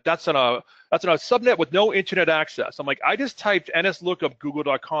 Eric, that's on a subnet with no internet access. I'm like, I just typed nslookup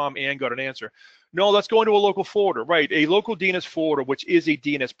google.com and got an answer. No, let's go into a local forwarder, right? A local DNS forwarder, which is a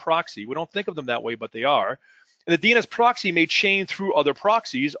DNS proxy. We don't think of them that way, but they are. And the DNS proxy may chain through other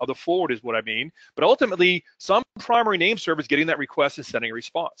proxies, other forward is what I mean, but ultimately some primary name server is getting that request and sending a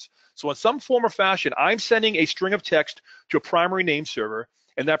response. So in some form or fashion, I'm sending a string of text to a primary name server,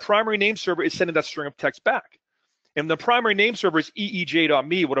 and that primary name server is sending that string of text back. And the primary name server is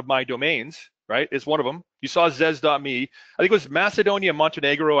eej.me, one of my domains, right? It's one of them. You saw zez.me. I think it was Macedonia,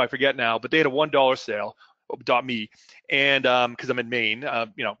 Montenegro, I forget now, but they had a $1 sale, .me, and because I'm in Maine,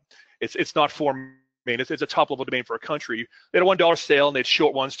 it's not for Maine. It's a top-level domain for a country. They had a $1 sale, and they had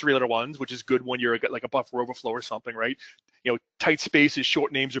short ones, 3-letter ones, which is good when you're like a buffer overflow or something, right? Tight spaces,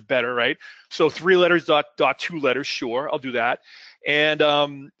 short names are better, right? So 3 letters, dot 2 letters, sure, I'll do that. And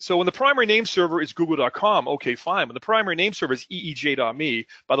so when the primary name server is google.com, okay, fine. When the primary name server is eej.me,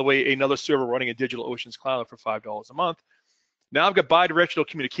 by the way, another server running in DigitalOcean's cloud for $5 a month, now I've got bidirectional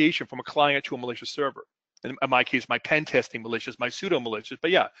communication from a client to a malicious server. In my case, my pen testing malicious, my pseudo malicious,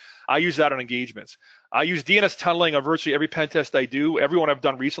 but yeah, I use that on engagements. I use DNS tunneling on virtually every pen test I do. Every one I've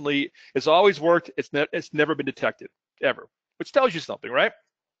done recently, it's always worked. It's never been detected, ever, which tells you something, right?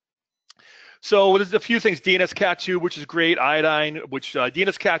 So there's a few things, DNS Cat2, which is great, Iodine, which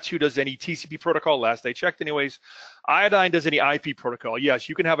DNS Cat2 does any TCP protocol, last I checked anyways. Iodine does any IP protocol. Yes,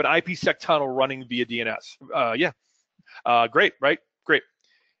 you can have an IPsec tunnel running via DNS. Great, right? Great.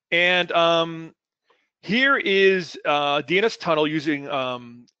 And here is DNS tunnel using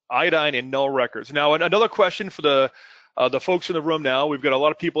Iodine and null records. Now, another question for the folks in the room now. We've got a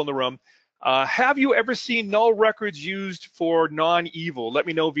lot of people in the room. Have you ever seen null records used for non-evil? Let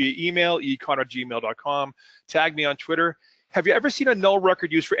me know via email, econ@gmail.com. Tag me on Twitter. Have you ever seen a null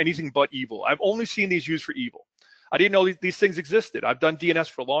record used for anything but evil? I've only seen these used for evil. I didn't know these things existed. I've done DNS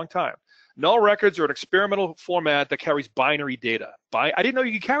for a long time. Null records are an experimental format that carries binary data. I didn't know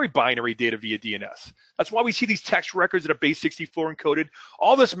you could carry binary data via DNS. That's why we see these text records that are base 64 encoded.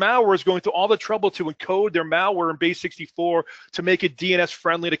 All this malware is going through all the trouble to encode their malware in base 64 to make it DNS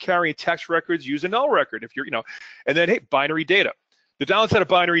friendly to carry text records. Use a null record if you're, and then, hey, binary data. The downside of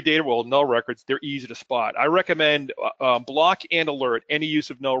binary data, well, null records, they're easy to spot. I recommend block and alert any use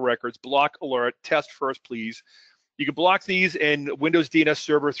of null records. Block, alert, test first, please. You can block these in Windows DNS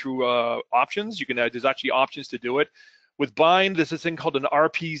Server through options. You can there's actually options to do it. With bind, there's this thing called an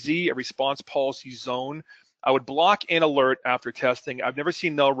RPZ, a response policy zone. I would block and alert after testing. I've never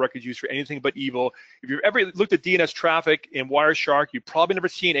seen null records used for anything but evil. If you've ever looked at DNS traffic in Wireshark, you've probably never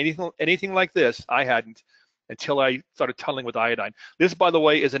seen anything like this. I hadn't until I started tunneling with Iodine. This, by the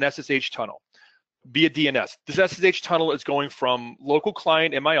way, is an SSH tunnel. via DNS. This SSH tunnel is going from local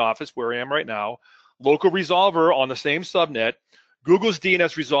client in my office, where I am right now, local resolver on the same subnet, Google's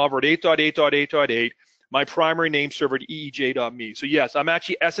DNS resolver at 8.8.8.8, my primary name server at eej.me. So yes, I'm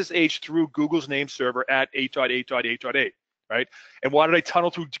actually SSH through Google's name server at 8.8.8.8, right? And why did I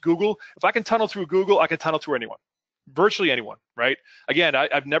tunnel through Google? If I can tunnel through Google, I can tunnel through anyone, virtually anyone, right? Again,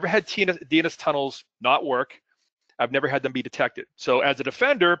 I've never had DNS tunnels not work. I've never had them be detected. So as a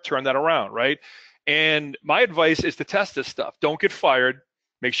defender, turn that around, right? And my advice is to test this stuff. Don't get fired.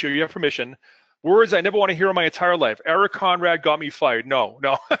 Make sure you have permission. Words I never want to hear in my entire life. Eric Conrad got me fired. No.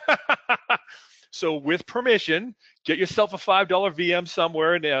 So with permission, get yourself a $5 VM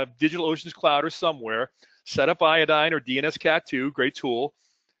somewhere in DigitalOcean's cloud or somewhere. Set up Iodine or DNS Cat 2, great tool.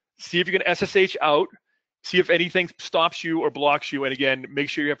 See if you can SSH out. See if anything stops you or blocks you. And again, make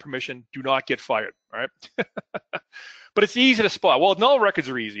sure you have permission. Do not get fired, all right? But it's easy to spot. Well, null records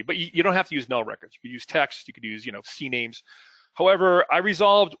are easy, but you don't have to use null records. You can use text. You could use, CNAMEs. However, I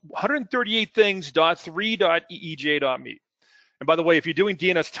resolved 138 things.3.eej.me. And by the way, if you're doing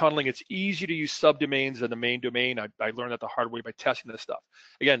DNS tunneling, it's easier to use subdomains than the main domain. I learned that the hard way by testing this stuff.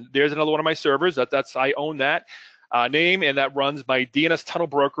 Again, there's another one of my servers. I own that name, and that runs my DNS tunnel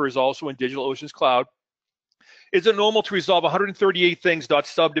broker is also in DigitalOcean's cloud. Is it normal to resolve 138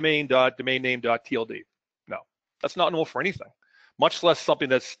 things.subdomain.domainname.tld? No, that's not normal for anything, much less something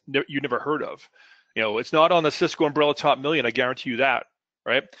that's you never heard of. It's not on the Cisco Umbrella Top Million, I guarantee you that,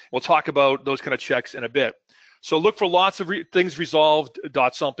 right? We'll talk about those kind of checks in a bit. So look for lots of things resolved,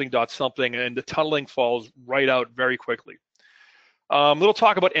 .something, and the tunneling falls right out very quickly. Little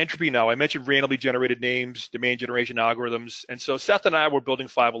talk about entropy now. I mentioned randomly generated names, domain generation algorithms, and so Seth and I were building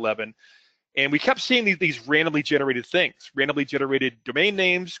 511, and we kept seeing these randomly generated things, randomly generated domain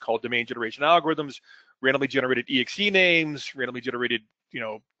names called domain generation algorithms, randomly generated exe names, randomly generated,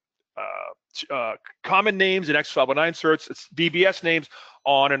 common names and X509 certs, it's BBS names,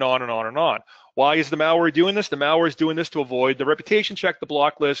 on and on and on and on. Why is the malware doing this? The malware is doing this to avoid the reputation check, the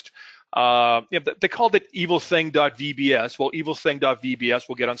block list. They called it evilthing.vbs. Well, evilthing.vbs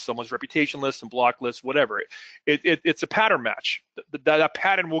will get on someone's reputation list and block list, whatever. It's a pattern match. That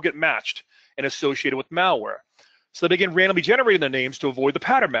pattern will get matched and associated with malware. So they begin randomly generating the names to avoid the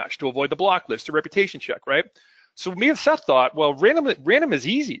pattern match, to avoid the block list, the reputation check, right? So me and Seth thought, well, random is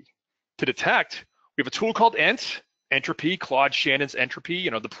easy to detect. We have a tool called entropy, Claude Shannon's entropy,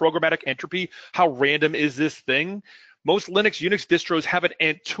 the programmatic entropy. How random is this thing? Most Linux, Unix distros have an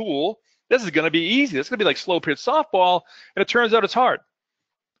ent tool. This is going to be easy. It's going to be like slow pitch softball, and it turns out it's hard.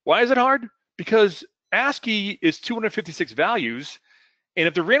 Why is it hard? Because ASCII is 256 values, and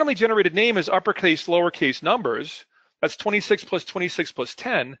if the randomly generated name is uppercase, lowercase numbers, that's 26 plus 26 plus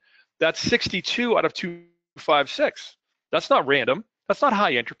 10. That's 62 out of 256. That's not random. That's not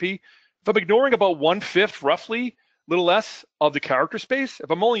high entropy. If I'm ignoring about 1/5, roughly, little less of the character space,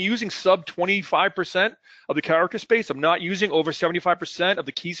 if I'm only using sub 25% of the character space, I'm not using over 75% of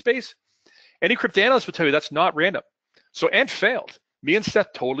the key space, any cryptanalyst would tell you that's not random. So ent failed. Me and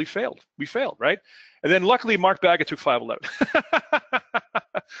Seth totally failed. We failed, right? And then luckily Mark Baggett took 511.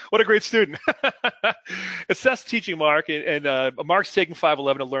 What a great student. It's Seth's teaching Mark, and Mark's taking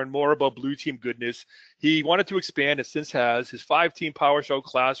 511 to learn more about blue team goodness. He wanted to expand, and since has, his 5-team PowerShell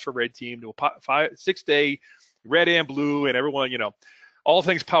class for red team to a 6-day red and blue, and everyone, all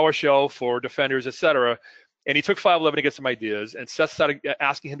things PowerShell for defenders, etc. And he took 511 to get some ideas, and Seth started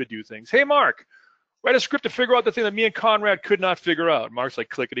asking him to do things. Hey, Mark, write a script to figure out the thing that me and Conrad could not figure out. Mark's like,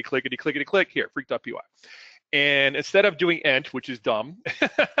 clickety, clickety, clickety, click, here, freak.py. And instead of doing ent, which is dumb,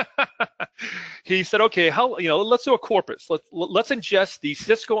 he said, okay, let's do a corpus. Let's ingest the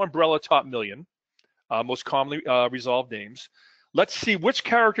Cisco Umbrella Top Million, most commonly resolved names. Let's see which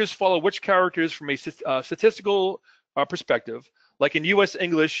characters follow which characters from a statistical perspective. Like in US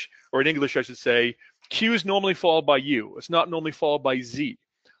English, or in English, I should say, Q is normally followed by U. It's not normally followed by Z.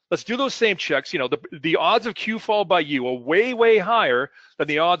 Let's do those same checks. The odds of Q followed by U are way, way higher than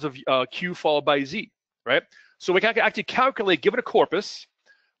the odds of Q followed by Z, right? So we can actually calculate, given a corpus,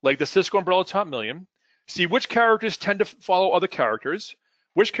 like the Cisco Umbrella Top Million, see which characters tend to follow other characters,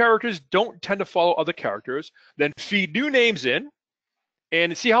 which characters don't tend to follow other characters, then feed new names in,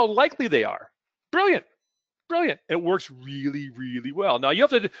 and see how likely they are. Brilliant, brilliant. It works really, really well. Now you have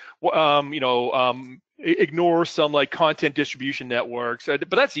to, ignore some like content distribution networks, but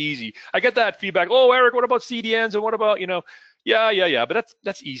that's easy. I get that feedback. Oh, Eric, what about CDNs and what about, yeah. But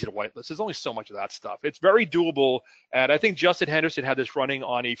that's easy to whitelist. There's only so much of that stuff. It's very doable. And I think Justin Henderson had this running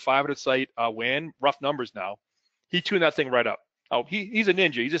on a 500 site WAN, rough numbers now. He tuned that thing right up. Oh, he's a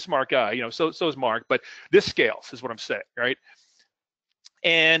ninja. He's a smart guy. So is Mark. But this scales, is what I'm saying, right?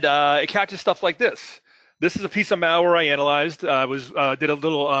 And it catches stuff like this. This is a piece of malware I analyzed. I did a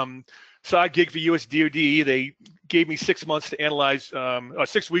little side gig for US DoD. They gave me 6 months to analyze,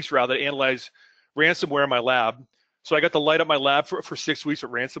 6 weeks rather, to analyze ransomware in my lab. So I got to light up my lab for 6 weeks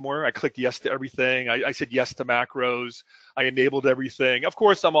with ransomware. I clicked yes to everything. I said yes to macros. I enabled everything. Of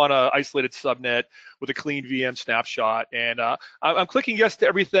course, I'm on an isolated subnet with a clean VM snapshot, and I'm clicking yes to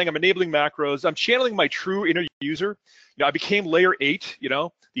everything. I'm enabling macros. I'm channeling my true inner user. You know, I became layer 8, you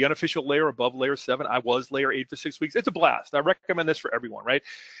know, the unofficial layer above layer 7. I was layer 8 for 6 weeks. It's a blast. I recommend this for everyone, right?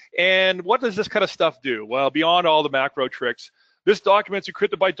 And what does this kind of stuff do? Well, beyond all the macro tricks, this document's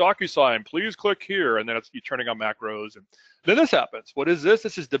encrypted by DocuSign. Please click here, and then you're turning on macros. And then this happens. What is this?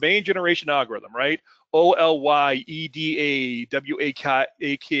 This is domain generation algorithm, right?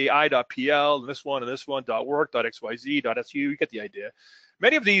 OLYEDAWAKI.pl, and this one, .work, .xyz, .su. You get the idea.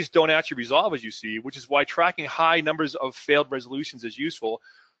 Many of these don't actually resolve, as you see, which is why tracking high numbers of failed resolutions is useful.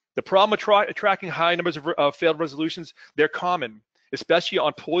 The problem with tracking high numbers of failed resolutions, they're common, especially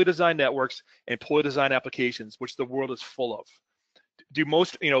on poorly designed networks and poorly designed applications, which the world is full of. Do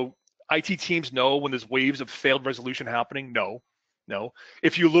most, IT teams know when there's waves of failed resolution happening? No.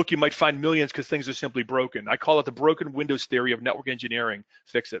 If you look, you might find millions because things are simply broken. I call it the broken windows theory of network engineering.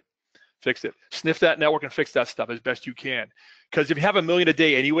 Fix it. Sniff that network and fix that stuff as best you can. Because if you have a million a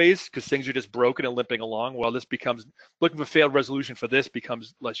day anyways, because things are just broken and limping along, well, this becomes, looking for failed resolution for this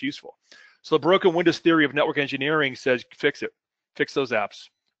becomes less useful. So the broken windows theory of network engineering says fix it. Fix those apps,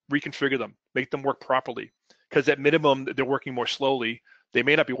 reconfigure them, make them work properly. Because at minimum, they're working more slowly. They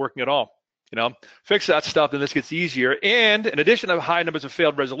may not be working at all. Fix that stuff, then this gets easier. And in addition to high numbers of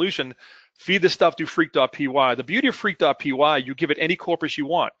failed resolution, feed this stuff through freak.py. The beauty of freak.py, you give it any corpus you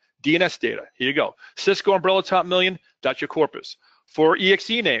want. DNS data, here you go. Cisco umbrella top million, that's your corpus. For exe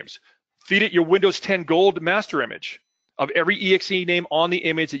names, feed it your Windows 10 gold master image of every exe name on the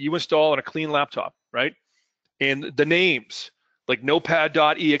image that you install on a clean laptop, right? And the names, like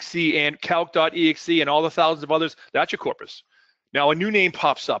notepad.exe and calc.exe and all the thousands of others, that's your corpus. Now a new name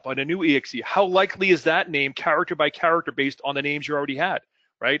pops up on a new exe. How likely is that name character by character based on the names you already had,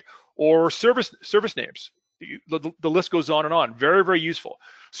 right? Or service names. The list goes on and on. Very, very useful.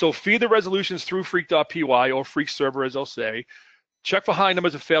 So feed the resolutions through freak.py or freak server, as I'll say. Check for high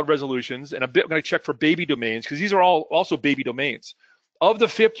numbers of failed resolutions, and I'm going to check for baby domains because these are all also baby domains. Of the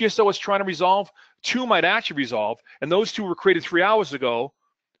 50 or so it's trying to resolve, 2 might actually resolve, and those 2 were created 3 hours ago.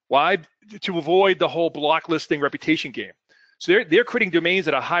 Why? To avoid the whole block listing reputation game. So they're creating domains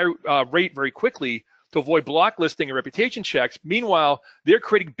at a high rate very quickly to avoid block listing and reputation checks. Meanwhile, they're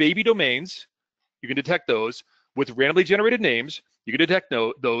creating baby domains. You can detect those with randomly generated names. You can detect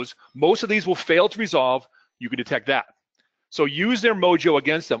those. Most of these will fail to resolve. You can detect that. So use their mojo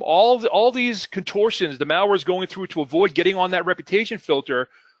against them. All these contortions the malware is going through to avoid getting on that reputation filter,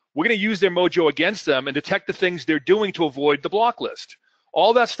 we're going to use their mojo against them and detect the things they're doing to avoid the block list.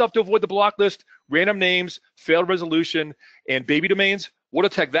 All that stuff to avoid the block list, random names, failed resolution, and baby domains, we'll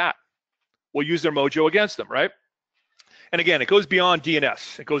detect that. We'll use their mojo against them, right? And again, it goes beyond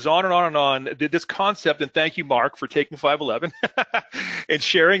DNS. It goes on and on and on. This concept, and thank you, Mark, for taking 511 and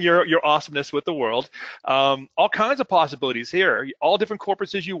sharing your awesomeness with the world. All kinds of possibilities here. All different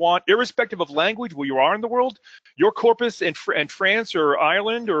corpuses you want, irrespective of language, where you are in the world. Your corpus in France or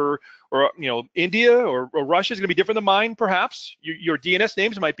Ireland or India or Russia is going to be different than mine, perhaps. Your DNS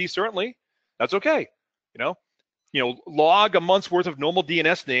names might be, certainly. That's okay. Log a month's worth of normal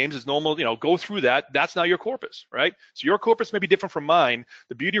DNS names is normal, go through that. That's now your corpus, right? So your corpus may be different from mine.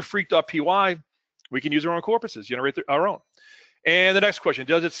 The beauty of freak.py, we can use our own corpuses, generate our own. And the next question,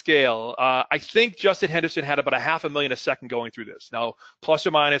 does it scale? I think Justin Henderson had about 500,000 a second going through this. Now, plus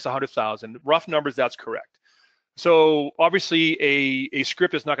or minus 100,000, rough numbers, that's correct. So obviously a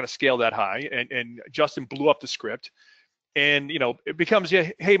script is not going to scale that high, and Justin blew up the script. And it becomes,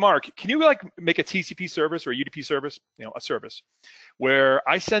 hey Mark, can you make a TCP service or a UDP service, a service where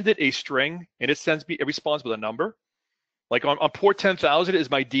I send it a string and it responds with a number. Like on port 10,000 is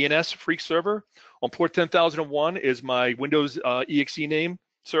my DNS freak server. On port 10,001 is my Windows exe name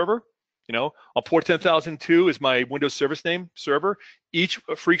server. On port 10,002 is my Windows service name server. Each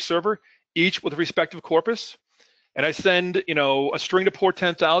freak server, each with a respective corpus. And I send a string to port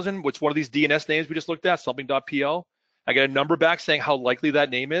 10,000, which one of these DNS names we just looked at, something.pl. I get a number back saying how likely that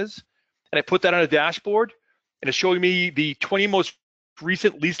name is, and I put that on a dashboard, and it's showing me the 20 most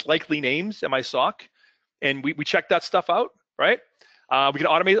recent least likely names in my SOC, and we check that stuff out, right? We can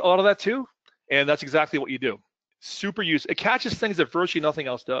automate a lot of that too, and that's exactly what you do. Super useful. It catches things that virtually nothing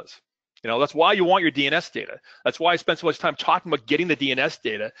else does. That's why you want your DNS data. That's why I spent so much time talking about getting the DNS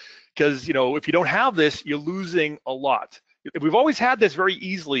data, because if you don't have this, you're losing a lot. We've always had this very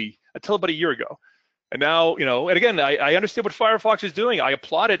easily until about a year ago. And now, and again, I understand what Firefox is doing. I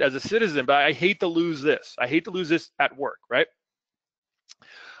applaud it as a citizen, but I hate to lose this. I hate to lose this at work, right?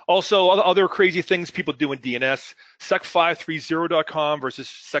 Also, other crazy things people do in DNS, sec530.com versus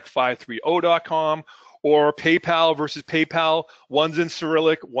sec530.com, or PayPal versus PayPal. One's in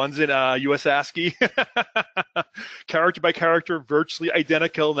Cyrillic, one's in US ASCII. Character by character, virtually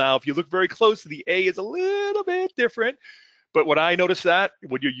identical. Now, if you look very close, the A is a little bit different. But when I notice that,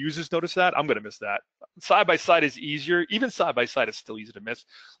 when your users notice that, I'm going to miss that. Side by side is easier. Even side by side is still easy to miss.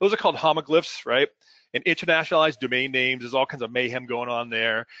 Those are called homoglyphs, right? And internationalized domain names. There's all kinds of mayhem going on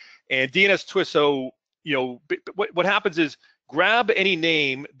there. And DNS twist. So, what happens is grab any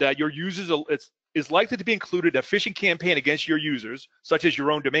name that your users is likely to be included in a phishing campaign against your users, such as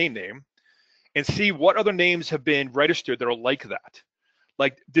your own domain name, and see what other names have been registered that are like that.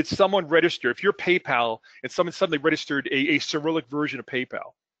 Like, did someone register, if you're PayPal and someone suddenly registered a Cyrillic version of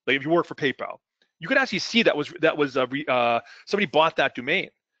PayPal, like if you work for PayPal, you could actually see somebody bought that domain.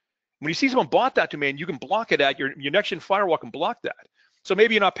 When you see someone bought that domain, you can block it at your next-gen firewall can block that. So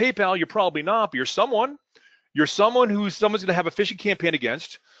maybe you're not PayPal, you're probably not, but you're someone who's someone's going to have a phishing campaign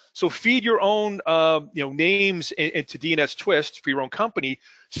against. So feed your own names into DNS twist for your own company.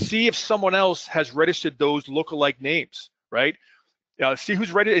 See if someone else has registered those lookalike names, right? See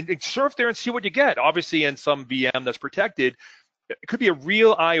who's ready and surf there and see what you get. Obviously, in some VM that's protected, it could be a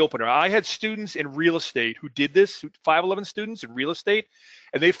real eye opener. I had students in real estate who did this, 511 students in real estate,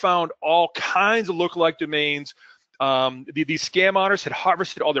 and they found all kinds of lookalike domains. These scam owners had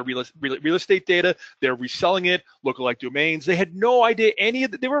harvested all their real estate data. They're reselling it, lookalike domains. They had no idea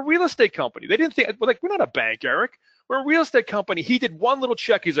they were a real estate company. They didn't think, we're not a bank, Eric. We're a real estate company. He did one little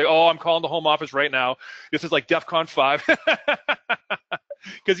check. He's like, oh, I'm calling the home office right now. This is like DEFCON 5.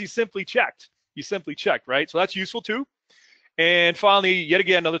 Because he simply checked. Right? So that's useful too. And finally, yet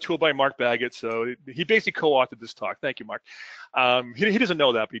again, another tool by Mark Baggett. So he basically co-authored this talk. Thank you, Mark. He doesn't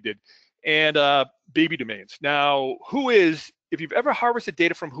know that, but he did. And baby domains. Now, if you've ever harvested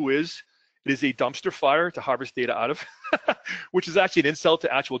data from Whois, it is a dumpster fire to harvest data out of, which is actually an insult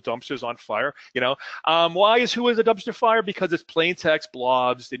to actual dumpsters on fire. Why is Whois a dumpster fire? Because it's plain text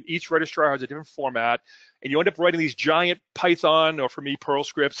blobs, and each registrar has a different format, and you end up writing these giant Python, or for me, Perl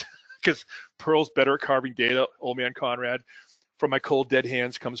scripts, because Perl's better at carving data. Old man Conrad. From my cold dead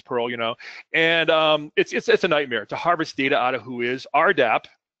hands comes Perl, and it's a nightmare to harvest data out of Whois. RDAP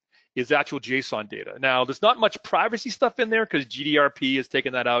is actual JSON data. Now, there's not much privacy stuff in there because GDRP has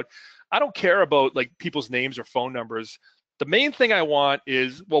taken that out. I don't care about like people's names or phone numbers. The main thing I want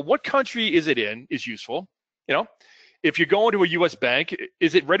is, well, what country is it in is useful. If you're going to a US bank,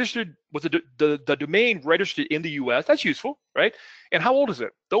 is it registered, was the domain registered in the US? That's useful, right? And how old is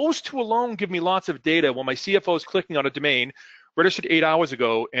it? Those two alone give me lots of data when my CFO is clicking on a domain registered 8 hours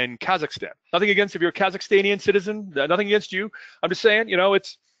ago in Kazakhstan. Nothing against if you're a Kazakhstanian citizen, nothing against you. I'm just saying,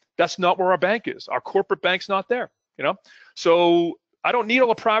 that's not where our bank is. Our corporate bank's not there, So I don't need all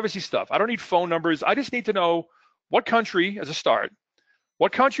the privacy stuff. I don't need phone numbers. I just need to know what country, as a start,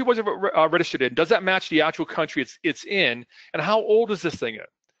 what country was it registered in? Does that match the actual country it's in? And how old is this thing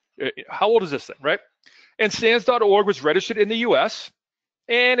in? How old is this thing, right? And SANS.org was registered in the US,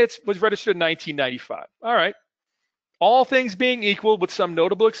 and it was registered in 1995. All right. All things being equal, with some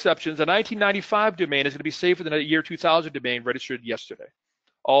notable exceptions, a 1995 domain is going to be safer than a year 2000 domain registered yesterday.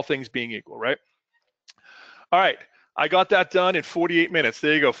 All things being equal, right? All right. I got that done in 48 minutes.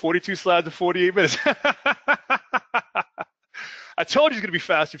 There you go, 42 slides in 48 minutes. I told you it's going to be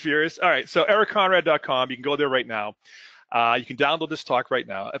fast and furious. All right, so ericconrad.com, you can go there right now. You can download this talk right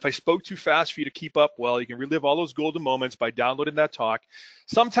now. If I spoke too fast for you to keep up, well, you can relive all those golden moments by downloading that talk.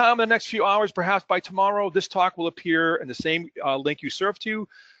 Sometime in the next few hours, perhaps by tomorrow, this talk will appear in the same link you surfed to.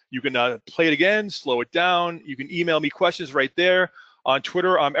 You can play it again, slow it down. You can email me questions right there. On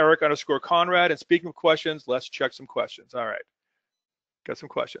Twitter, I'm Eric_Conrad. And speaking of questions, let's check some questions. All right, got some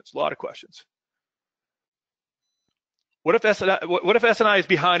questions, a lot of questions. What if SNI is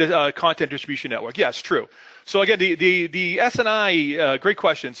behind a content distribution network? Yes, true. So again, the SNI, great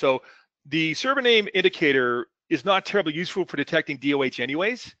question. So the server name indicator is not terribly useful for detecting DOH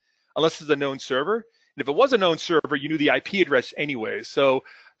anyways, unless it's a known server. And if it was a known server, you knew the IP address anyways. So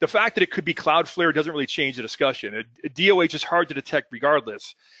the fact that it could be Cloudflare doesn't really change the discussion. A DOH is hard to detect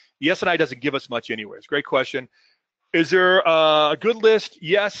regardless. The SNI doesn't give us much anyways. Great question. Is there a good list?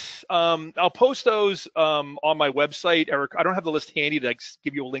 Yes. I'll post those on my website, Eric. I don't have the list handy to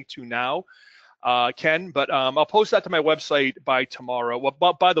give you a link to now, Ken, but I'll post that to my website by tomorrow,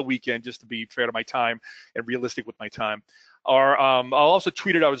 well, by the weekend, just to be fair to my time and realistic with my time. Or I'll also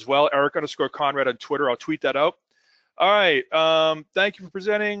tweet it out as well, Eric_Conrad on Twitter. I'll tweet that out. All right. Thank you for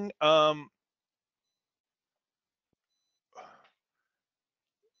presenting. I'm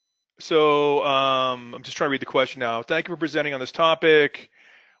just trying to read the question now. Thank you for presenting on this topic.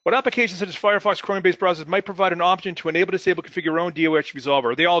 What applications such as Firefox, Chrome-based browsers might provide an option to enable, disable, configure your own DOH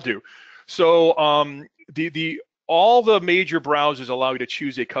resolver? They all do. So all the major browsers allow you to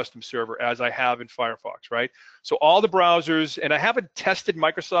choose a custom server, as I have in Firefox, right? So all the browsers, and I haven't tested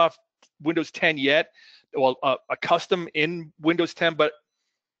Microsoft Windows 10 yet, well, a custom in Windows 10, but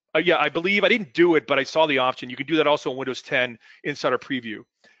yeah, I believe, I didn't do it, but I saw the option. You can do that also in Windows 10 Insider Preview.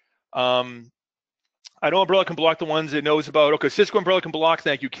 I know Umbrella can block the ones it knows about. Okay, Cisco Umbrella can block.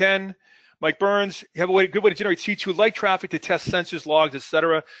 Thank you, Ken. Mike Burns, you have a good way to generate C2-like traffic to test sensors, logs,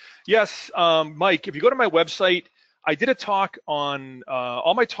 etc. Yes, Mike, if you go to my website, I did a talk on,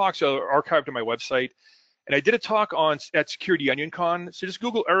 all my talks are archived on my website, and I did a talk at Security Onion Con. So just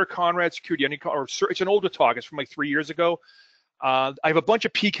Google Eric Conrad Security Onion Con, or it's an older talk. It's from like 3 years ago. I have a bunch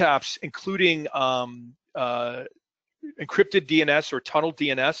of PCAPs, including encrypted DNS or tunneled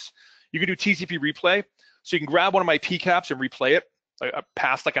DNS. You can do TCP replay. So you can grab one of my PCAPs and replay it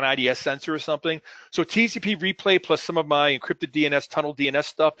past like an IDS sensor or something. So TCP replay plus some of my encrypted DNS, tunneled DNS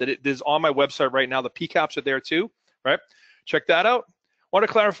stuff that is on my website right now. The PCAPs are there too, right? Check that out. Want to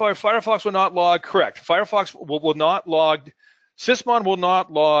clarify, Firefox will not log, correct. Firefox will not log, Sysmon will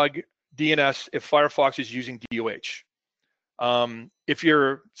not log DNS if Firefox is using DOH.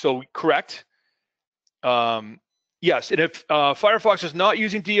 Correct. Yes, and if Firefox is not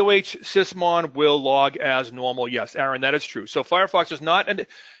using DOH, Sysmon will log as normal. Yes, Aaron, that is true. So Firefox is not, and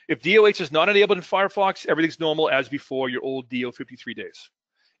if DOH is not enabled in Firefox, everything's normal as before your old DO53 days.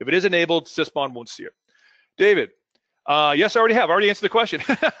 If it is enabled, Sysmon won't see it. David, yes, I already have. I already answered the question.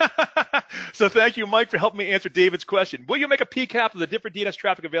 So thank you, Mike, for helping me answer David's question. Will you make a PCAP of the different DNS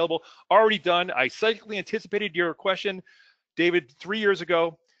traffic available? Already done. I psychically anticipated your question, David, 3 years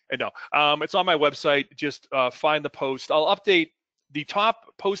ago. And no, it's on my website. Just find the post. I'll update the top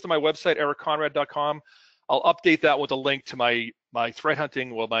post on my website, ericconrad.com. I'll update that with a link to my threat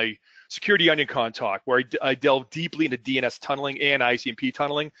hunting, well, my Security Onion Con talk, where I delve deeply into DNS tunneling and ICMP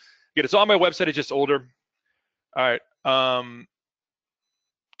tunneling. Again, it's on my website. It's just older. All right.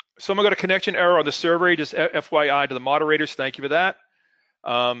 Someone got a connection error on the server. Just FYI to the moderators. Thank you for that.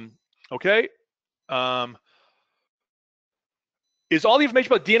 Okay. Is all the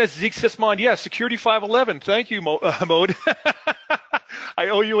information about DNS, Zeek, Sysmon? Yes, Security 511. Thank you, Mode. I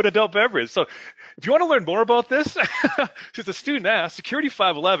owe you an adult beverage. So if you want to learn more about this, since the student asked, Security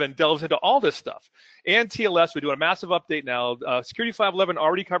 511 delves into all this stuff. And TLS, we're doing a massive update now. Security 511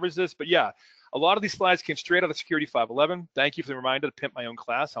 already covers this, but yeah, a lot of these slides came straight out of Security 511. Thank you for the reminder to pimp my own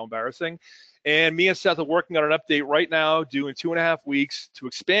class. How embarrassing. And me and Seth are working on an update right now, doing 2.5 weeks to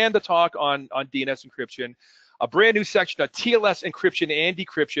expand the talk on DNS encryption. A brand new section on TLS encryption and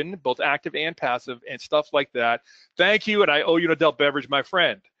decryption, both active and passive, and stuff like that. Thank you, and I owe you an adult beverage, my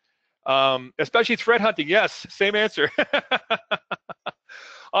friend. Especially threat hunting. Yes, same answer.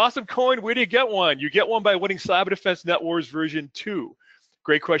 Awesome coin. Where do you get one? You get one by winning Cyber Defense Net Wars version 2.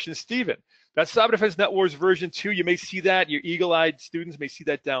 Great question, Stephen. That's Cyber Defense Net Wars version 2. You may see that. Your eagle-eyed students may see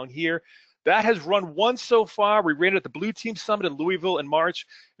that down here. That has run once so far. We ran it at the Blue Team Summit in Louisville in March,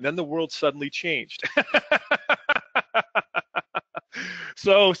 and then the world suddenly changed.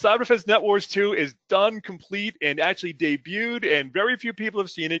 So Cyber Defense Net Wars 2 is done, complete, and actually debuted, and very few people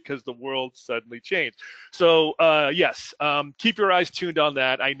have seen it because the world suddenly changed. So yes, keep your eyes tuned on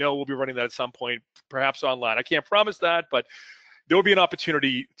that. I know we'll be running that at some point, perhaps online. I can't promise that, but there will be an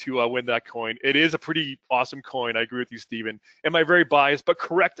opportunity to win that coin. It is a pretty awesome coin. I agree with you, Stephen. And my very biased but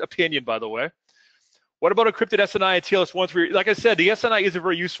correct opinion, by the way. What about encrypted SNI and TLS1? Like I said, the SNI isn't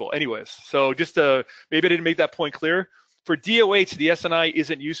very useful anyways. So just maybe I didn't make that point clear. For DOH, the SNI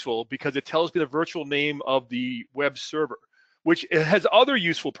isn't useful because it tells me the virtual name of the web server, which has other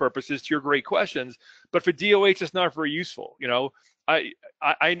useful purposes to your great questions. But for DOH, it's not very useful. You know, I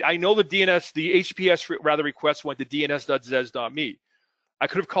know the DNS, the HTTPS rather request went to dns.zez.me. I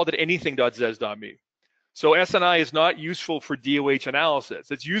could have called it anything.zez.me. So SNI is not useful for DOH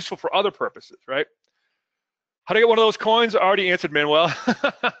analysis. It's useful for other purposes, right? How to get one of those coins? I already answered, Manuel.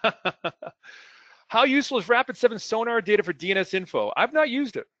 How useful is Rapid7 sonar data for DNS info? I've not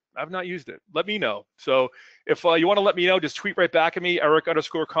used it. I've not used it. Let me know. So if you want to let me know, just tweet right back at me,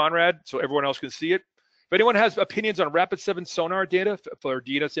 Eric_Conrad, so everyone else can see it. If anyone has opinions on Rapid7 sonar data for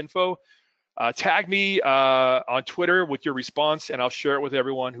DNS info, tag me on Twitter with your response, and I'll share it with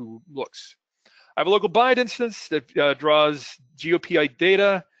everyone who looks. I have a local bind instance that draws GeoPI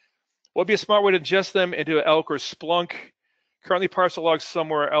data. What would be a smart way to ingest them into Elk or Splunk? Currently parcel logs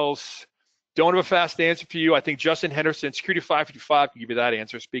somewhere else. Don't have a fast answer for you. I think Justin Henderson, Security 555, can give you that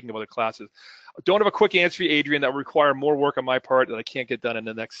answer, speaking of other classes. Don't have a quick answer for you, Adrian. That will require more work on my part that I can't get done in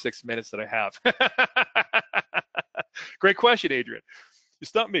the next 6 minutes that I have. Great question, Adrian. You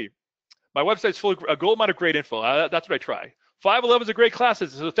stumped me. My website's full of a gold mine of great info. That's what I try. 511 is a great class.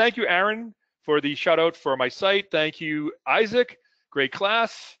 So thank you, Aaron, for the shout out for my site. Thank you, Isaac. Great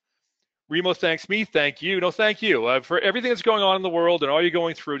class. Remo thanks me. Thank you. No, thank you for everything that's going on in the world and all you're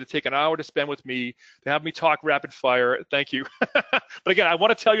going through, to take an hour to spend with me, to have me talk rapid fire. Thank you. But again, I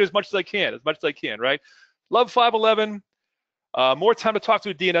want to tell you as much as I can, right? Love 511. More time to talk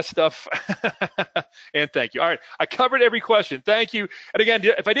through DNS stuff. And thank you. All right, I covered every question. Thank you. And again,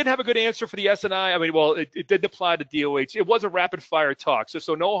 if I didn't have a good answer for the SNI, I mean, well, it didn't apply to DOH. It was a rapid fire talk.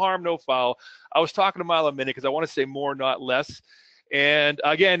 So no harm, no foul. I was talking a mile a minute because I want to say more, not less. And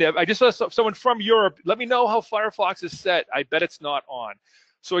again, I just saw someone from Europe. Let me know how Firefox is set. I bet it's not on.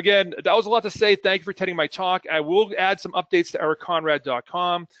 So again, that was a lot to say. Thank you for attending my talk. I will add some updates to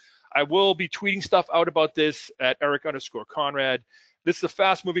ericconrad.com. I will be tweeting stuff out about this at Eric_Conrad. This is a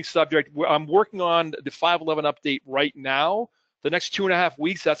fast-moving subject. I'm working on the 511 update right now. The next 2.5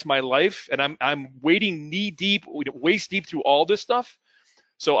 weeks, that's my life, and I'm wading knee-deep, waist-deep through all this stuff.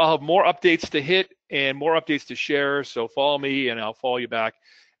 So I'll have more updates to hit and more updates to share. So follow me, and I'll follow you back.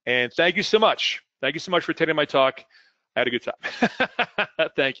 And thank you so much. Thank you so much for attending my talk. I had a good time.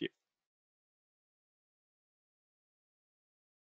 Thank you.